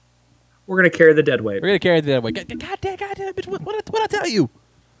 We're gonna carry the dead weight. We're gonna carry the dead weight. God damn, bitch! What I tell you?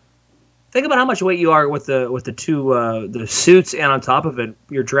 Think about how much weight you are with the two the suits, and on top of it,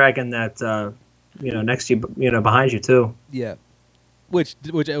 you're dragging that next to you, behind you too. Yeah, which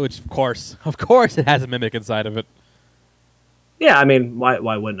of course it has a mimic inside of it. Yeah, I mean, why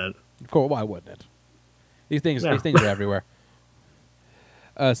wouldn't it? Of course, why wouldn't it? These things are everywhere.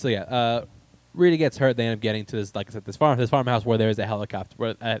 Rita gets hurt. They end up getting to this, like I said, this farmhouse where there's a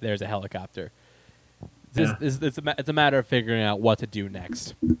helicopter. It's a matter of figuring out what to do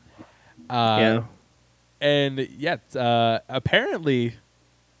next. Apparently,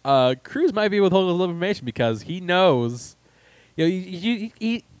 Cruz might be withholding a little information because he knows,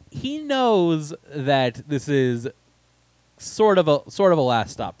 he knows that this is sort of a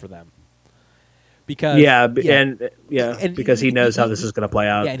last stop for them. Because because he knows how this is going to play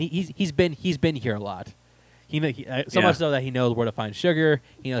out. Yeah, and he's been here a lot. So much so that he knows where to find Sugar.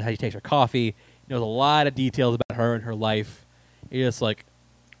 He knows how she takes her coffee. He knows a lot of details about her and her life. He's just like,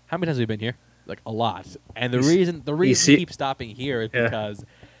 how many times have we been here? Like a lot. And the reason he keeps stopping here is because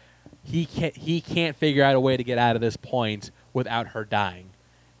he can't figure out a way to get out of this point without her dying.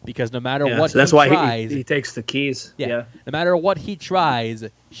 Because no matter what, that's why he takes the keys. No matter what he tries,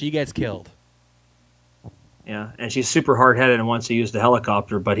 she gets killed. Yeah, and she's super hard-headed and wants to use the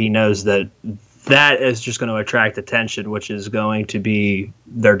helicopter, but he knows that is just going to attract attention, which is going to be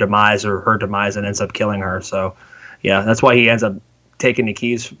their demise or her demise, and ends up killing her. So, yeah, that's why he ends up taking the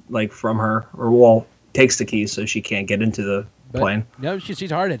keys from her, or takes the keys so she can't get into the plane. No,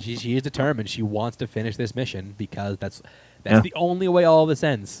 she's hard-headed. She is determined. She wants to finish this mission because that's the only way all of this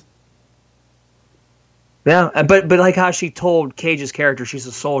ends. Yeah, but like how she told Cage's character she's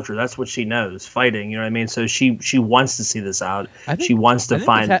a soldier. That's what she knows, fighting. You know what I mean? So she wants to see this out. She wants to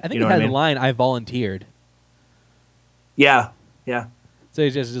find. I think it has a line. I volunteered. Yeah. So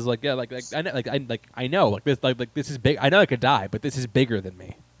he's just like I know this is big. I know I could die, but this is bigger than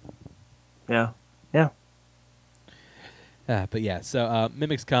me. Yeah. But yeah. So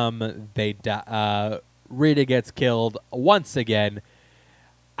mimics come. They die. Rita gets killed once again.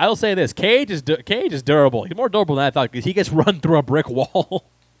 I will say this: Cage is durable. He's more durable than I thought because he gets run through a brick wall.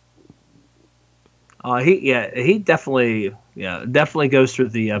 He definitely goes through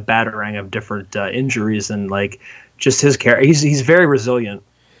the batarang of different injuries and like just his character. He's very resilient.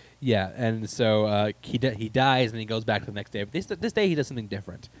 Yeah, and so he dies and he goes back to the next day. But this day he does something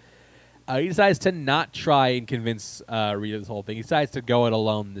different. He decides to not try and convince Rita this whole thing. He decides to go it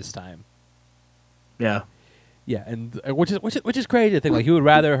alone this time. Yeah. Yeah, and which is crazy to think. Like he would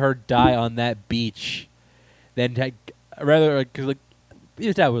rather her die on that beach than because like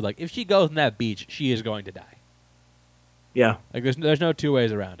his dad would if she goes on that beach, she is going to die. Yeah, like there's no two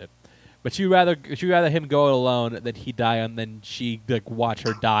ways around it. But she'd rather him go it alone than he die and then she watch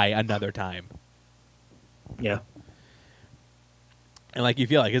her die another time. Yeah, and you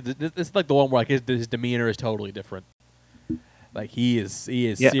feel like this is the one where his demeanor is totally different. Like he is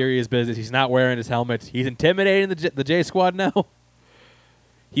serious business. He's not wearing his helmet. He's intimidating the J Squad now.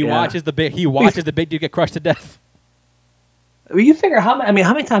 He watches the big dude get crushed to death. I mean, you figure how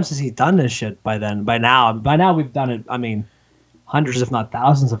many times has he done this shit by then? By now we've done it. I mean, hundreds if not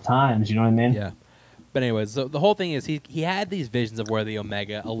thousands of times. You know what I mean? Yeah. But anyways, so the whole thing is he had these visions of where the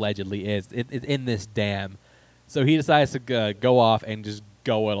Omega allegedly is in this dam. So he decides to go off and just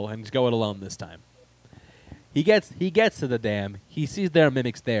go it alone this time. He gets to the dam. He sees there are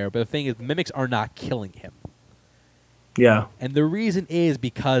mimics there, but the thing is, the mimics are not killing him. Yeah. And the reason is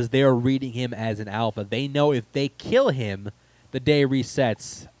because they're reading him as an alpha. They know if they kill him, the day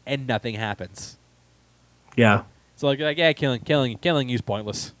resets and nothing happens. Yeah. So like yeah, killing you's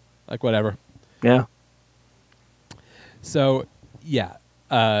pointless. Like whatever. Yeah. So yeah,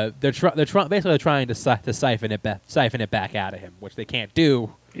 they're basically trying to siphon it back out of him, which they can't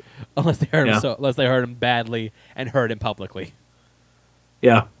do unless they hurt him unless they hurt him badly and hurt him publicly.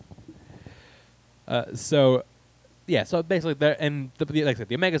 Yeah. So basically, like I said,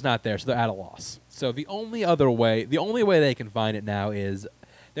 the Omega's not there, so they're at a loss. So the only way they can find it now is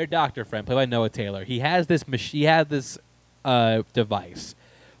their doctor friend, played by Noah Taylor. He has this device.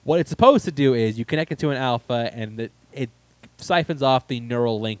 What it's supposed to do is you connect it to an alpha, and it siphons off the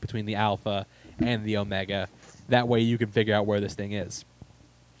neural link between the alpha and the Omega. That way, you can figure out where this thing is.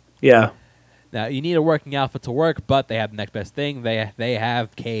 Yeah. Now you need a working alpha to work, but they have the next best thing. They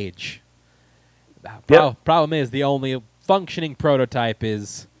have Cage. Problem is, the only functioning prototype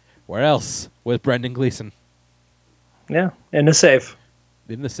is where else? With Brendan Gleeson. Yeah, in the safe.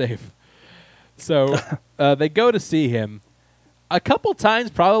 In the safe. So they go to see him a couple times,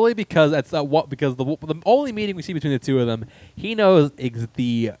 probably because the only meeting we see between the two of them, he knows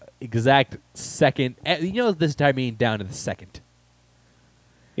the exact second. He knows this entire meeting down to the second.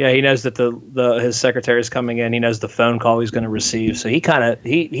 Yeah, he knows that his secretary is coming in. He knows the phone call he's going to receive. So he's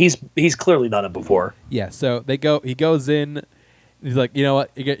clearly done it before. Yeah. So he goes in. He's like, you know what?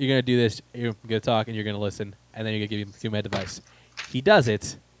 You're going to do this. You're going to talk and you're going to listen, and then you're going to give him my device. He does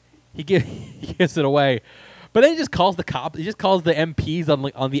it. He gives it away, but then he just calls the cops. He just calls the MPs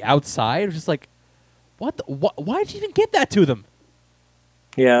on the outside. It's just like, what? Why did you even get that to them?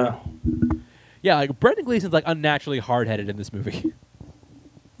 Yeah. Yeah. Like Brendan Gleeson's like unnaturally hard-headed in this movie.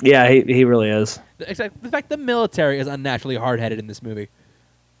 Yeah, he really is. The fact the military is unnaturally hard-headed in this movie.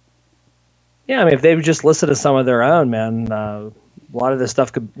 Yeah, I mean, if they would just listen to some of their own, man, a lot of this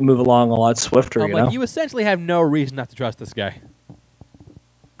stuff could move along a lot swifter. You essentially have no reason not to trust this guy.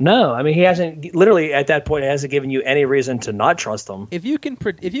 No, I mean, he hasn't literally at that point. He hasn't given you any reason to not trust him. If you can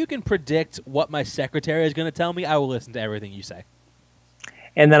predict what my secretary is going to tell me, I will listen to everything you say.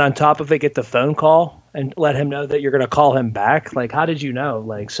 And then on top of it, get the phone call and let him know that you're going to call him back. Like, how did you know?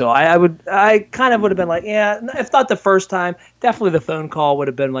 Like, so I kind of would have been like, yeah, if not the first time, definitely the phone call would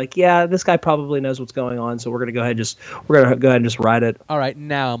have been like, yeah, this guy probably knows what's going on. So we're going to go ahead and just ride it. All right,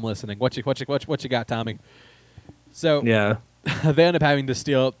 now I'm listening. What you got, Tommy? So yeah, they end up having to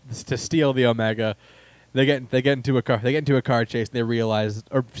steal the Omega. They get into a car. They get into a car chase. And they realize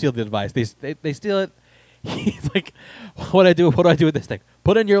or steal the device. They steal it. He's like, what do I do? What do I do with this thing?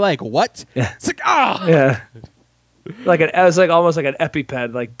 Put in your leg. What? Yeah. It's like, ah. Yeah. It was like almost like an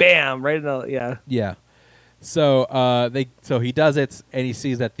EpiPen. Like, bam, right in the yeah. Yeah. So he does it, and he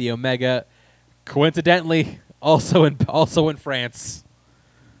sees that the Omega, coincidentally, also in France.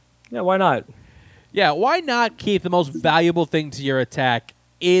 Yeah, why not? Yeah, why not keep the most valuable thing to your attack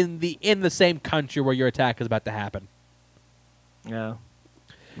in the same country where your attack is about to happen? Yeah.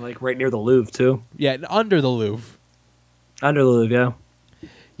 Like right near the Louvre, too. Yeah, under the Louvre. Under the Louvre, yeah.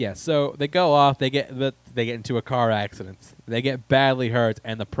 Yeah, so they go off. They get into a car accident. They get badly hurt,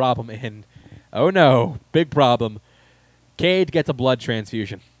 and the problem oh no, big problem. Cage gets a blood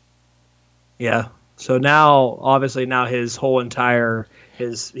transfusion. Yeah. So now, obviously, his whole entire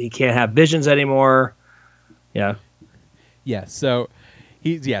he can't have visions anymore. Yeah. Yeah. So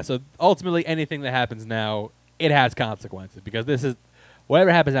So ultimately, anything that happens now, it has consequences because this is.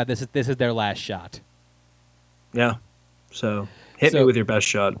 Whatever happens now, this is their last shot. Yeah. So hit me with your best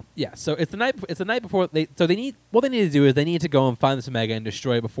shot. Yeah. So it's the night before they. So they need what they need to do is they need to go and find this Omega and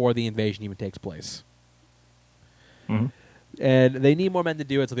destroy it before the invasion even takes place. Mm-hmm. And they need more men to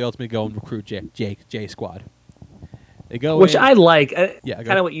do it, so they ultimately go and recruit J Squad. They go, which I like. Yeah.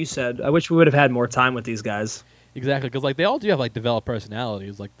 Kind of what you said. I wish we would have had more time with these guys. Exactly, because like they all do have like developed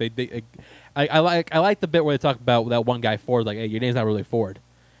personalities. Like I like the bit where they talk about that one guy Ford. Like, hey, your name's not really Ford.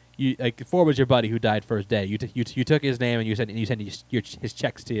 Ford was your buddy who died first day. You took his name and you sent his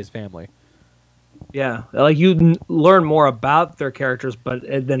checks to his family. Yeah, like you learn more about their characters, but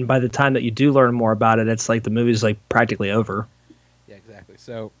then by the time that you do learn more about it, it's like the movie's like practically over. Yeah, exactly.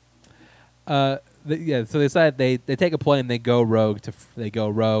 So, so they decide they take a plane. They go rogue to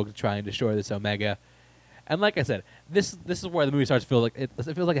try and destroy this Omega. And like I said, this is where the movie starts to feel like it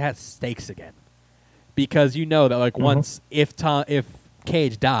feels like it has stakes again, because you know that like once if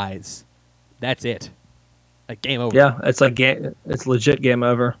Cage dies, that's it. Like game over. Yeah, it's like it's legit game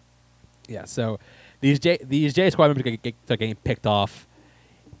over. Yeah. So these J Squad members start getting picked off.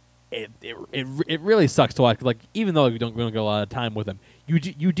 It really sucks to watch. Like even though we don't get a lot of time with them, you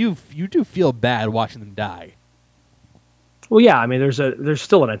do feel bad watching them die. Well, yeah, I mean, there's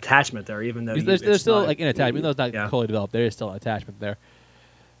still an attachment there, even though there's still like an attachment, even though it's not fully developed. There is still an attachment there.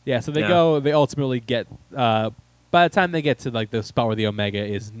 Yeah, so they go. They ultimately get. By the time they get to like the spot where the Omega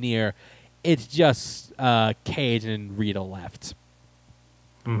is near, it's just Cage and Rita left.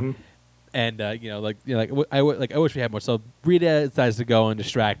 Mm-hmm. And I wish we had more. So Rita decides to go and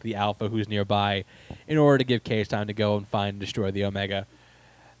distract the Alpha, who's nearby, in order to give Cage time to go and find and destroy the Omega.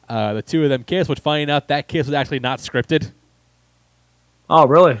 The two of them kiss, which funny enough, that kiss was actually not scripted. Oh,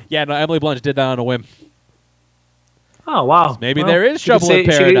 really? Yeah, no, Emily Blunt did that on a whim. Oh, wow. So maybe there is trouble in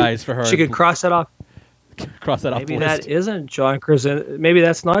paradise for her. She could cross that off. Cross that off the list. Maybe that isn't John Krasinski. Maybe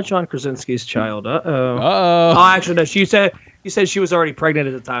that's not John Krasinski's child. Uh-oh. Uh-oh. Oh, actually, no. You said she was already pregnant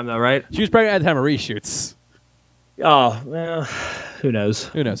at the time, though, right? She was pregnant at the time of reshoots. Oh, well, who knows?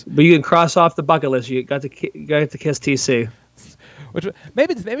 Who knows? But you can cross off the bucket list. You got to kiss TC. Which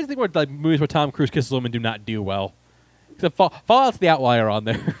maybe it's the thing where like movies where Tom Cruise kisses women do not do well. Except Fallout's the outlier on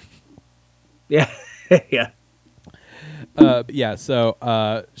there. Yeah, yeah. Yeah.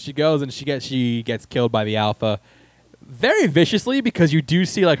 So she goes and she gets killed by the Alpha, very viciously because you do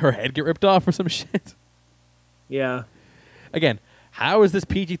see like her head get ripped off or some shit. Yeah. Again, how is this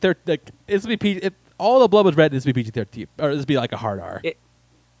PG-13? Like, this would be PG. All the blood was red. This would be PG-13, or this would be like a hard R.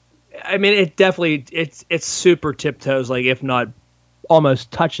 I mean, it definitely it's super tiptoes. Like, if not,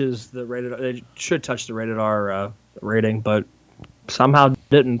 almost touches the rated. It should touch the rated R rating, but somehow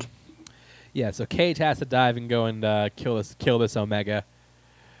didn't. Yeah. So Cage has to dive and go and kill this Omega,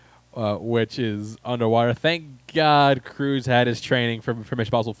 which is underwater. Thank God Cruise had his training from Mission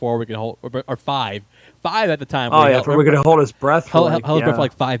Impossible 4. We can hold or 5 at the time. Oh yeah, we're gonna hold his breath for held his breath for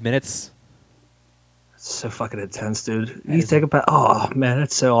like 5 minutes. It's so fucking intense, dude. You take a bath. Oh man,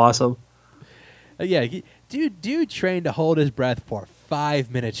 that's so awesome. Yeah, dude trained to hold his breath for 5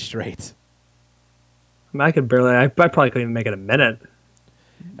 minutes straight. I mean, I probably couldn't even make it a minute.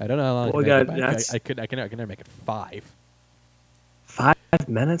 I don't know how long I could never make it 5. 5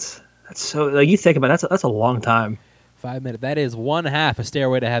 minutes? That's so. Like you think about it, that's a long time. 5 minutes. That is one half a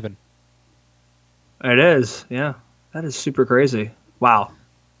Stairway to Heaven. It is. Yeah, that is super crazy. Wow.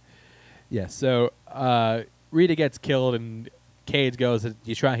 Yeah. So Rita gets killed and Cage goes.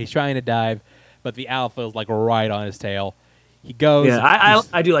 He's trying to dive, but the Alpha is like right on his tail. He goes. Yeah,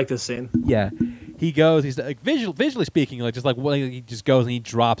 I do like this scene. Yeah, he goes. He's like visually speaking, like he just goes and he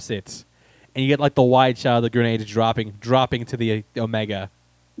drops it, and you get like the wide shot of the grenade dropping to the Omega.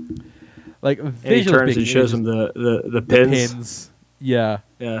 Like visually he turns speaking, and shows him the pins. The pins. Yeah.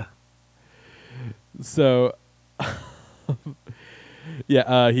 Yeah. So.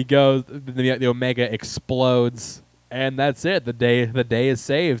 Yeah, he goes. The Omega explodes, and that's it. The day is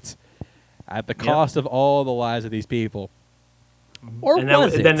saved, at the cost of all the lives of these people. Or and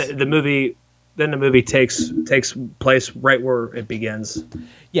was it? Then the movie takes place right where it begins.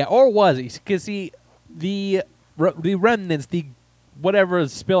 Yeah, or was it? Because the remnants, the whatever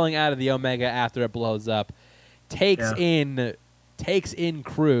is spilling out of the Omega after it blows up, takes in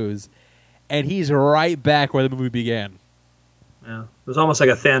Cruise, and he's right back where the movie began. Yeah, it was almost like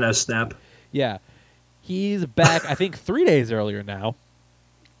a Thanos snap. Yeah, he's back. I think 3 days earlier now.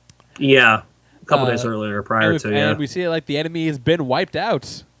 Yeah, a couple days earlier prior to. Yeah, and we see like the enemy has been wiped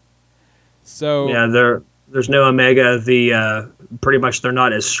out. So yeah, there's no Omega. Pretty much they're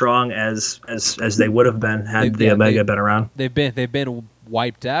not as strong as they would have been had the Omega been around. They've been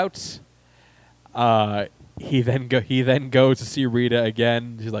wiped out. He then goes to see Rita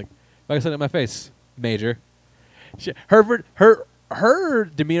again. She's like, "Why are you looking at my face, Major?" Her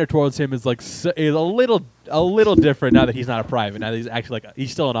demeanor towards him is like is a little different now that he's not a private. Now that he's actually like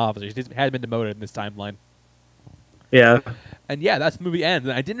he's still an officer. He has been demoted in this timeline. Yeah, and yeah, that's the movie ends.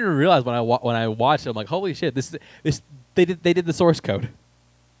 And I didn't even realize when I watched it, I'm like, holy shit! This they did the source code.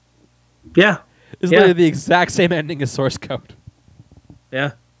 Yeah, it's literally the exact same ending as source code.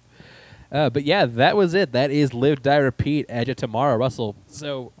 Yeah. But yeah, that was it. That is Live, Die, Repeat, Edge of Tomorrow, Russell.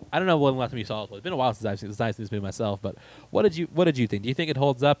 So I don't know when the last time you saw it. It's been a while since I've seen this movie myself. But what did you think? Do you think it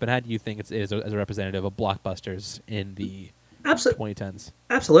holds up? And how do you think it is as a representative of blockbusters in the 2010s?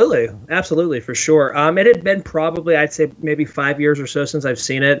 Absolutely, for sure. It had been probably, I'd say, maybe 5 years or so since I've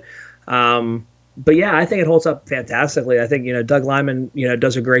seen it. But yeah, I think it holds up fantastically. I think Doug Liman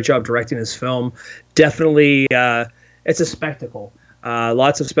does a great job directing this film. Definitely, it's a spectacle.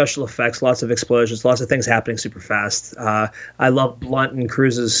 Lots of special effects, lots of explosions, lots of things happening super fast. I love Blunt and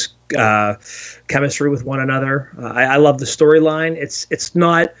Cruise's chemistry with one another. I love the storyline. It's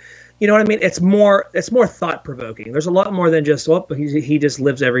not, you know what I mean? It's more thought provoking. There's a lot more than just he just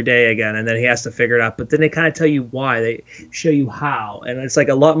lives every day again and then he has to figure it out. But then they kind of tell you why. They show you how, and it's like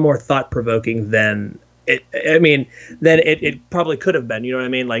a lot more thought provoking than it probably could have been. You know what I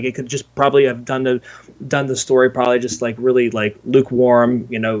mean? Like it could just probably have done the story probably just like really like lukewarm,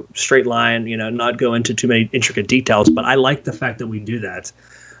 straight line, not go into too many intricate details. But I like the fact that we do that,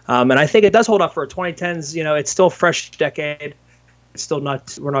 and I think it does hold up for 2010s. It's still a fresh decade. It's still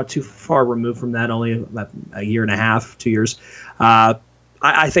we're not too far removed from that. Only about a year and a half, 2 years.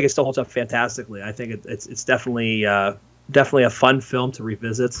 I think it still holds up fantastically. I think it's definitely a fun film to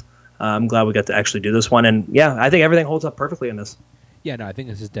revisit. I'm glad we got to actually do this one, and yeah, I think everything holds up perfectly in this. Yeah, no, I think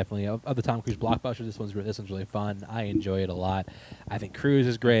this is definitely of the Tom Cruise blockbusters. This one's really fun. I enjoy it a lot. I think Cruise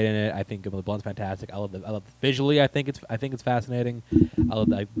is great in it. I think Emily Blunt's fantastic. I love visually. I think it's fascinating. I love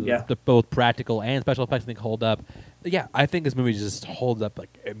the both practical and special effects. I think hold up. But yeah, I think this movie just holds up like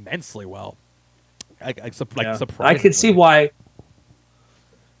immensely well. Surprisingly. I could see why.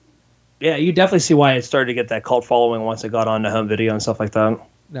 Yeah, you definitely see why it started to get that cult following once it got on the home video and stuff like that.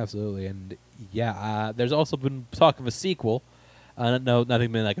 Absolutely, and yeah, there's also been talk of a sequel. No,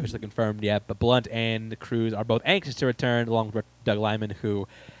 nothing been officially confirmed yet, but Blunt and Cruise are both anxious to return, along with Doug Liman, who,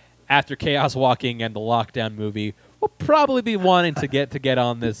 after Chaos Walking and the Lockdown movie, will probably be wanting to get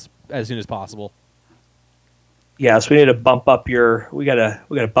on this as soon as possible. Yes, we need to bump up we gotta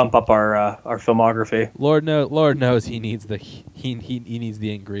bump up our filmography. Lord knows he needs he needs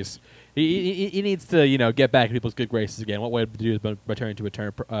the increase. He needs to get back to people's good graces again. What way to do is return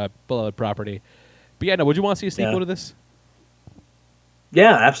to beloved property. But yeah, no. Would you want to see a sequel to this?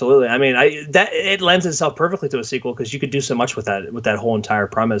 Yeah, absolutely. I mean, it lends itself perfectly to a sequel because you could do so much with that whole entire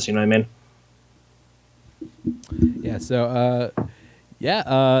premise. You know what I mean? Yeah. So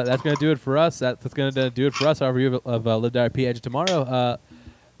that's gonna do it for us. That's gonna do it for us. Our review of Live Die Repeat Edge tomorrow.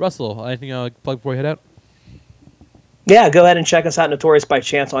 Russell, anything you want to plug before you head out? Yeah, go ahead and check us out, Notorious by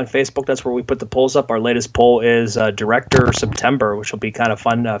Chance on Facebook. That's where we put the polls up. Our latest poll is Director September, which will be kind of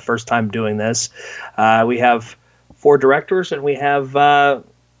fun. First time doing this. We have 4 directors, and we have we're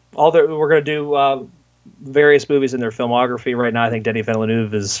going to do various movies in their filmography. Right now, I think Denis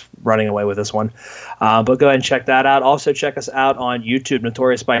Villeneuve is running away with this one. But go ahead and check that out. Also, check us out on YouTube.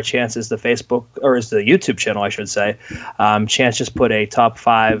 Notorious by Chance is the YouTube channel, I should say. Chance just put a top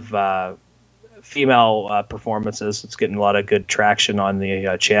 5 female performances. It's getting a lot of good traction on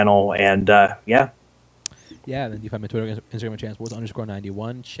the channel, and yeah. Yeah, then you find my Twitter, Instagram,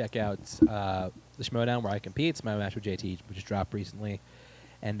 @Chance_91. Check out the Schmodown where I compete. It's my match with JT, which just dropped recently.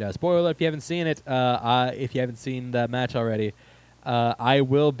 And spoiler alert, if you haven't seen it, if you haven't seen that match already, I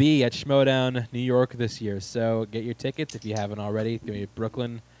will be at Schmodown, New York this year. So get your tickets if you haven't already. It's going to be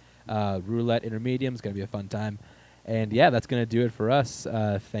Brooklyn, Roulette Intermedium. It's going to be a fun time. And yeah, that's going to do it for us.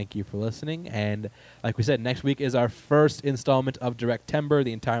 Thank you for listening. And like we said, next week is our first installment of Directember.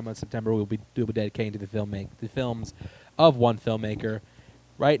 The entire month of September we'll be dedicating to the films of one filmmaker.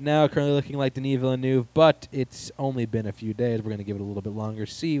 Right now, currently looking like Denis Villeneuve, but it's only been a few days. We're going to give it a little bit longer.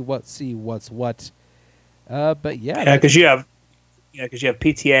 See what's what. But yeah, because you have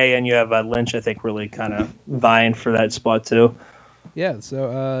PTA and you have Lynch. I think really kind of vying for that spot too. Yeah,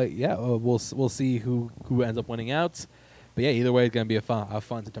 so we'll see who ends up winning out. But yeah, either way, it's gonna be a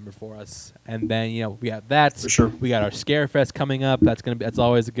fun September for us. And then we have that. For sure. We got our Scarefest coming up. That's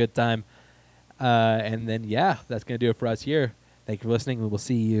always a good time. And then that's gonna do it for us here. Thank you for listening. We will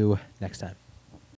see you next time.